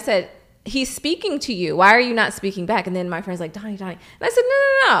stopped. And I said, he's speaking to you. Why are you not speaking back? And then my friend's like, Donnie. And I said,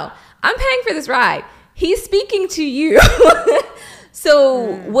 no. I'm paying for this ride. He's speaking to you.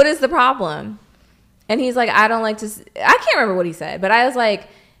 So what is the problem? And he's like, I don't like to, I can't remember what he said, but I was like,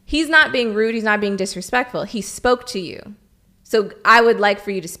 he's not being rude. He's not being disrespectful. He spoke to you. So I would like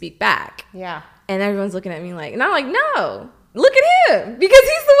for you to speak back. Yeah. And everyone's looking at me like, and I'm like, no, look at him because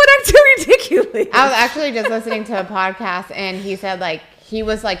he's the one acting ridiculous. I was actually just listening to a podcast and he said like, he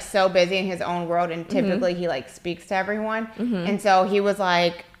was like so busy in his own world and typically he like speaks to everyone. And so he was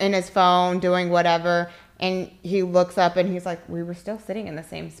like in his phone doing whatever. And he looks up and he's like, we were still sitting in the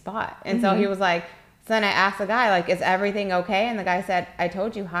same spot. And so he was like, so then I asked the guy, like, is everything okay? And the guy said, I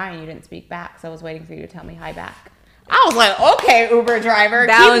told you hi and you didn't speak back. So I was waiting for you to tell me hi back. I was like, okay, Uber driver,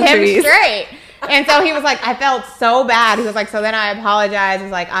 keep him straight. And so he was like, I felt so bad. He was like, so then I apologized. He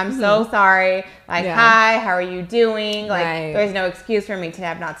was like, I'm so sorry. Like, hi, how are you doing? Like, there's no excuse for me to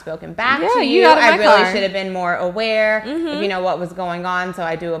have not spoken back to you. I really should have been more aware of, you know, what was going on. So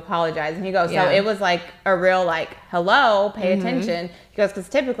I do apologize. And he goes, so it was like a real like, hello, pay attention. He goes, because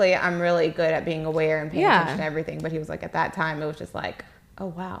typically I'm really good at being aware and paying attention to everything. But he was like, at that time, it was just like, oh,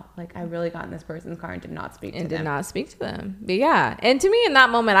 wow. Like, I really got in this person's car and did not speak to them. But yeah. And to me, in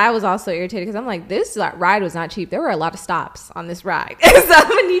that moment, I was also irritated because I'm like, this ride was not cheap. There were a lot of stops on this ride. So I'm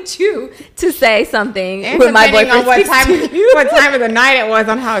going to need you to say something and when my boyfriend what time of the night it was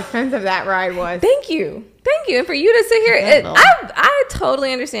on how expensive that ride was. Thank you. And for you to sit here, I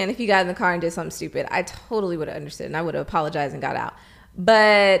totally understand if you got in the car and did something stupid. I totally would have understood and I would have apologized and got out.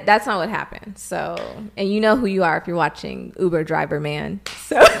 But that's not what happened. So, and you know who you are if you're watching Uber driver man.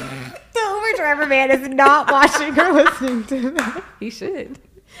 So the Uber driver man is not watching or listening to that. He should.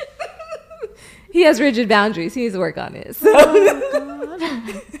 He has rigid boundaries. He needs to work on it. So. Oh,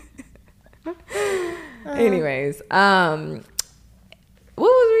 God. Anyways, what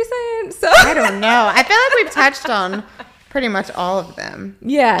was we saying? So I don't know. I feel like we've touched on pretty much all of them.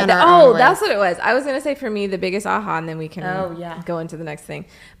 Yeah. That's what it was. I was going to say for me, the biggest aha, and then we can go into the next thing.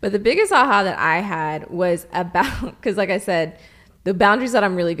 But the biggest aha that I had was about, because like I said, the boundaries that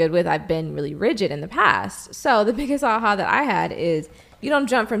I'm really good with, I've been really rigid in the past. So the biggest aha that I had is you don't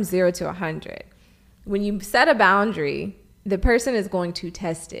jump from 0 to 100. When you set a boundary, the person is going to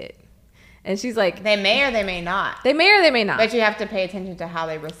test it. And she's like... They may or they may not. They may or they may not. But you have to pay attention to how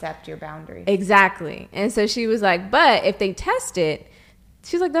they recept your boundaries. Exactly. And so she was like, but if they test it,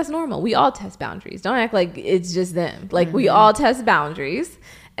 she's like, that's normal. We all test boundaries. Don't act like it's just them. Like, we all test boundaries.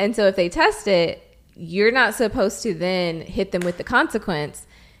 And so if they test it, you're not supposed to then hit them with the consequence.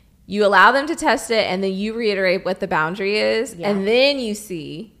 You allow them to test it, and then you reiterate what the boundary is, and then you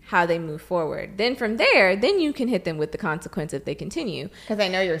see how they move forward. Then from there, then you can hit them with the consequence if they continue. Because they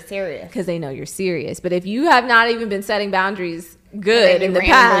know you're serious. But if you have not even been setting boundaries good in the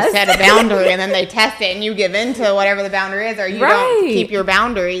past. Set a boundary and then they test it and you give in to whatever the boundary is, or you don't keep your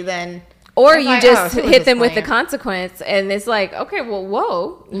boundary, then... Or you just hit them with the consequence, and it's like, okay, well,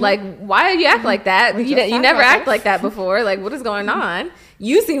 whoa. Like, why do you act like that? You never act like that before. Like, what is going on?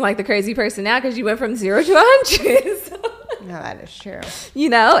 You seem like the crazy person now because you went from 0 to 100. No, that is true. You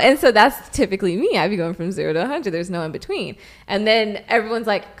know, and so that's typically me. I'd be going from 0 to 100. There's no in between. And then everyone's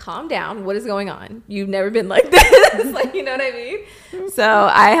like, calm down. What is going on? You've never been like this. Like, you know what I mean? So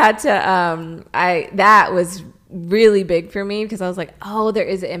I had to, that was really big for me because I was like, oh, there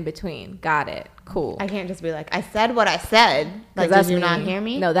is an in between. Got it. Cool. I can't just be like, I said what I said. Like, did you not hear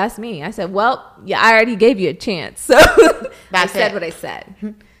me? No, that's me. I said, well, yeah, I already gave you a chance. So I said what I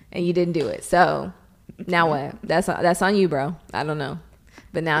said and you didn't do it. So now what? That's on you, bro. I don't know.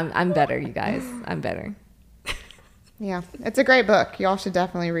 But now I'm better, you guys. I'm better. Yeah. It's a great book. Y'all should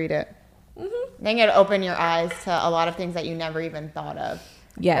definitely read it. I think it'll open your eyes to a lot of things that you never even thought of.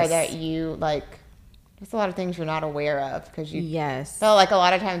 Yes. Or that you, like, there's a lot of things you're not aware of because you yes. So like a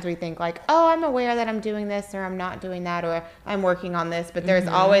lot of times we think like, oh, I'm aware that I'm doing this or I'm not doing that or I'm working on this, but there's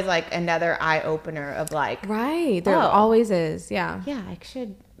always like another eye opener of like, right, there always is. Yeah, I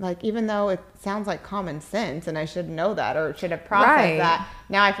should, like, even though it sounds like common sense and I should know that or should have processed that,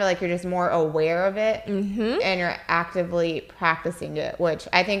 now I feel like you're just more aware of it and you're actively practicing it, which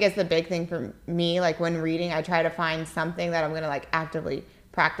I think is the big thing for me. Like when reading, I try to find something that I'm gonna like actively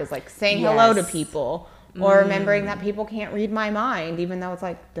practice, like saying hello to people or remembering that people can't read my mind, even though it's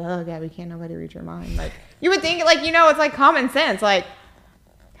like, duh, Gabby, can't nobody read your mind. Like you would think, like, you know, it's like common sense, like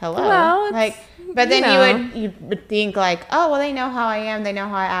hello, well, like, but then you would think like, oh, well, they know how I am, they know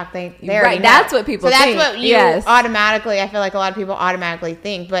how I act, they already know. That's what people think. That's what you automatically, I feel like a lot of people automatically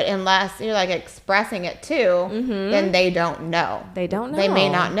think, but unless you're like expressing it too, then they don't know. They don't know. They may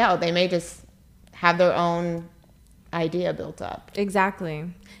not know. They may just have their own idea built up. Exactly.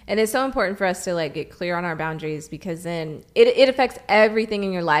 And it's so important for us to like get clear on our boundaries because then it affects everything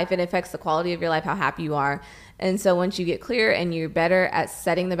in your life. It affects the quality of your life, how happy you are. And so once you get clear and you're better at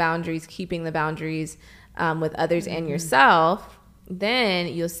setting the boundaries, keeping the boundaries with others and yourself, then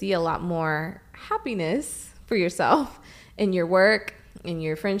you'll see a lot more happiness for yourself in your work, in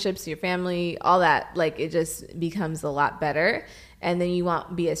your friendships, your family, all that. Like it just becomes a lot better. And then you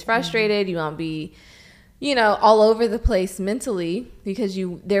won't be as frustrated. You won't be, you know, all over the place mentally because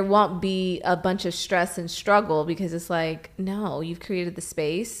there won't be a bunch of stress and struggle because it's like, no, you've created the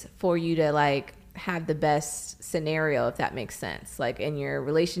space for you to like have the best scenario, if that makes sense, like in your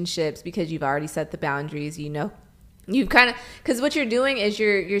relationships, because you've already set the boundaries, you know, you've kind of, because what you're doing is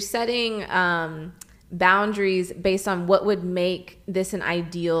you're setting boundaries based on what would make this an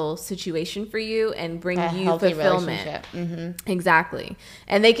ideal situation for you and bring you fulfillment. Exactly.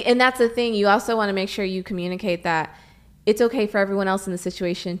 And that's the thing. You also want to make sure you communicate that it's okay for everyone else in the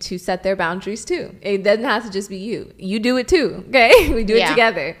situation to set their boundaries too. It doesn't have to just be you. You do it too. Okay. We do it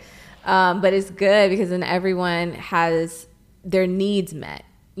together. But it's good because then everyone has their needs met,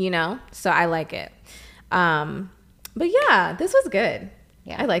 you know? So I like it. But yeah, this was good.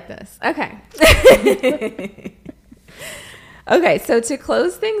 Yeah, I like this. Okay. Okay, so to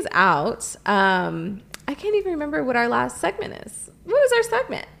close things out, I can't even remember what our last segment is. What was our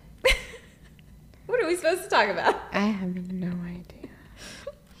segment? What are we supposed to talk about? I have no idea.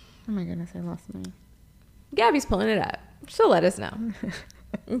 Oh my goodness, I lost my... Gabby's pulling it up. She'll let us know.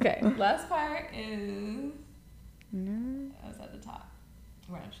 Okay, last part is... No. I was at the top.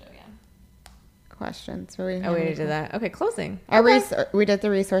 We're going to show you. Questions. We already did that. Okay, closing. We did the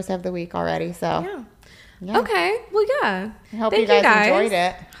resource of the week already, so yeah. Okay, well, yeah. I hope you guys enjoyed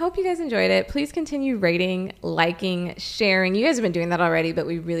it. Hope you guys enjoyed it. Please continue rating, liking, sharing. You guys have been doing that already, but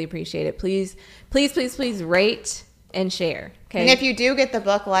we really appreciate it. Please, please, please, please rate and share. Okay. And if you do get the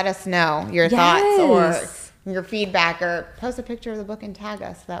book, let us know your thoughts or your feedback, or post a picture of the book and tag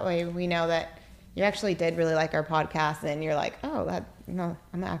us. That way we know that you actually did really like our podcast, and you're like, oh, I'm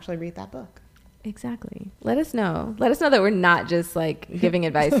gonna actually read that book. Exactly. Let us know. Let us know that we're not just like giving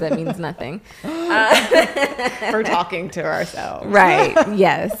advice that means nothing. We're talking to ourselves. Right.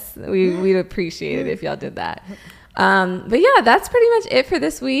 Yes. We'd appreciate it if y'all did that. But yeah, that's pretty much it for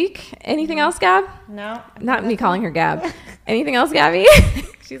this week. Anything else, Gab? No. Not me calling her Gab. Anything else, Gabby?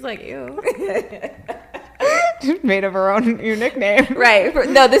 She's like, ew. Made of her own new nickname. Right.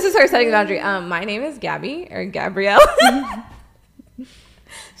 No, this is her setting the boundary. My name is Gabby or Gabrielle.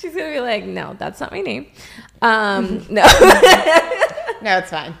 She's going to be like, no, that's not my name. No. No,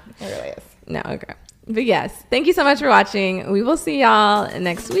 it's fine. It really is. No, okay. But yes, thank you so much for watching. We will see y'all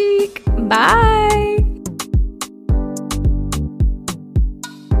next week. Bye.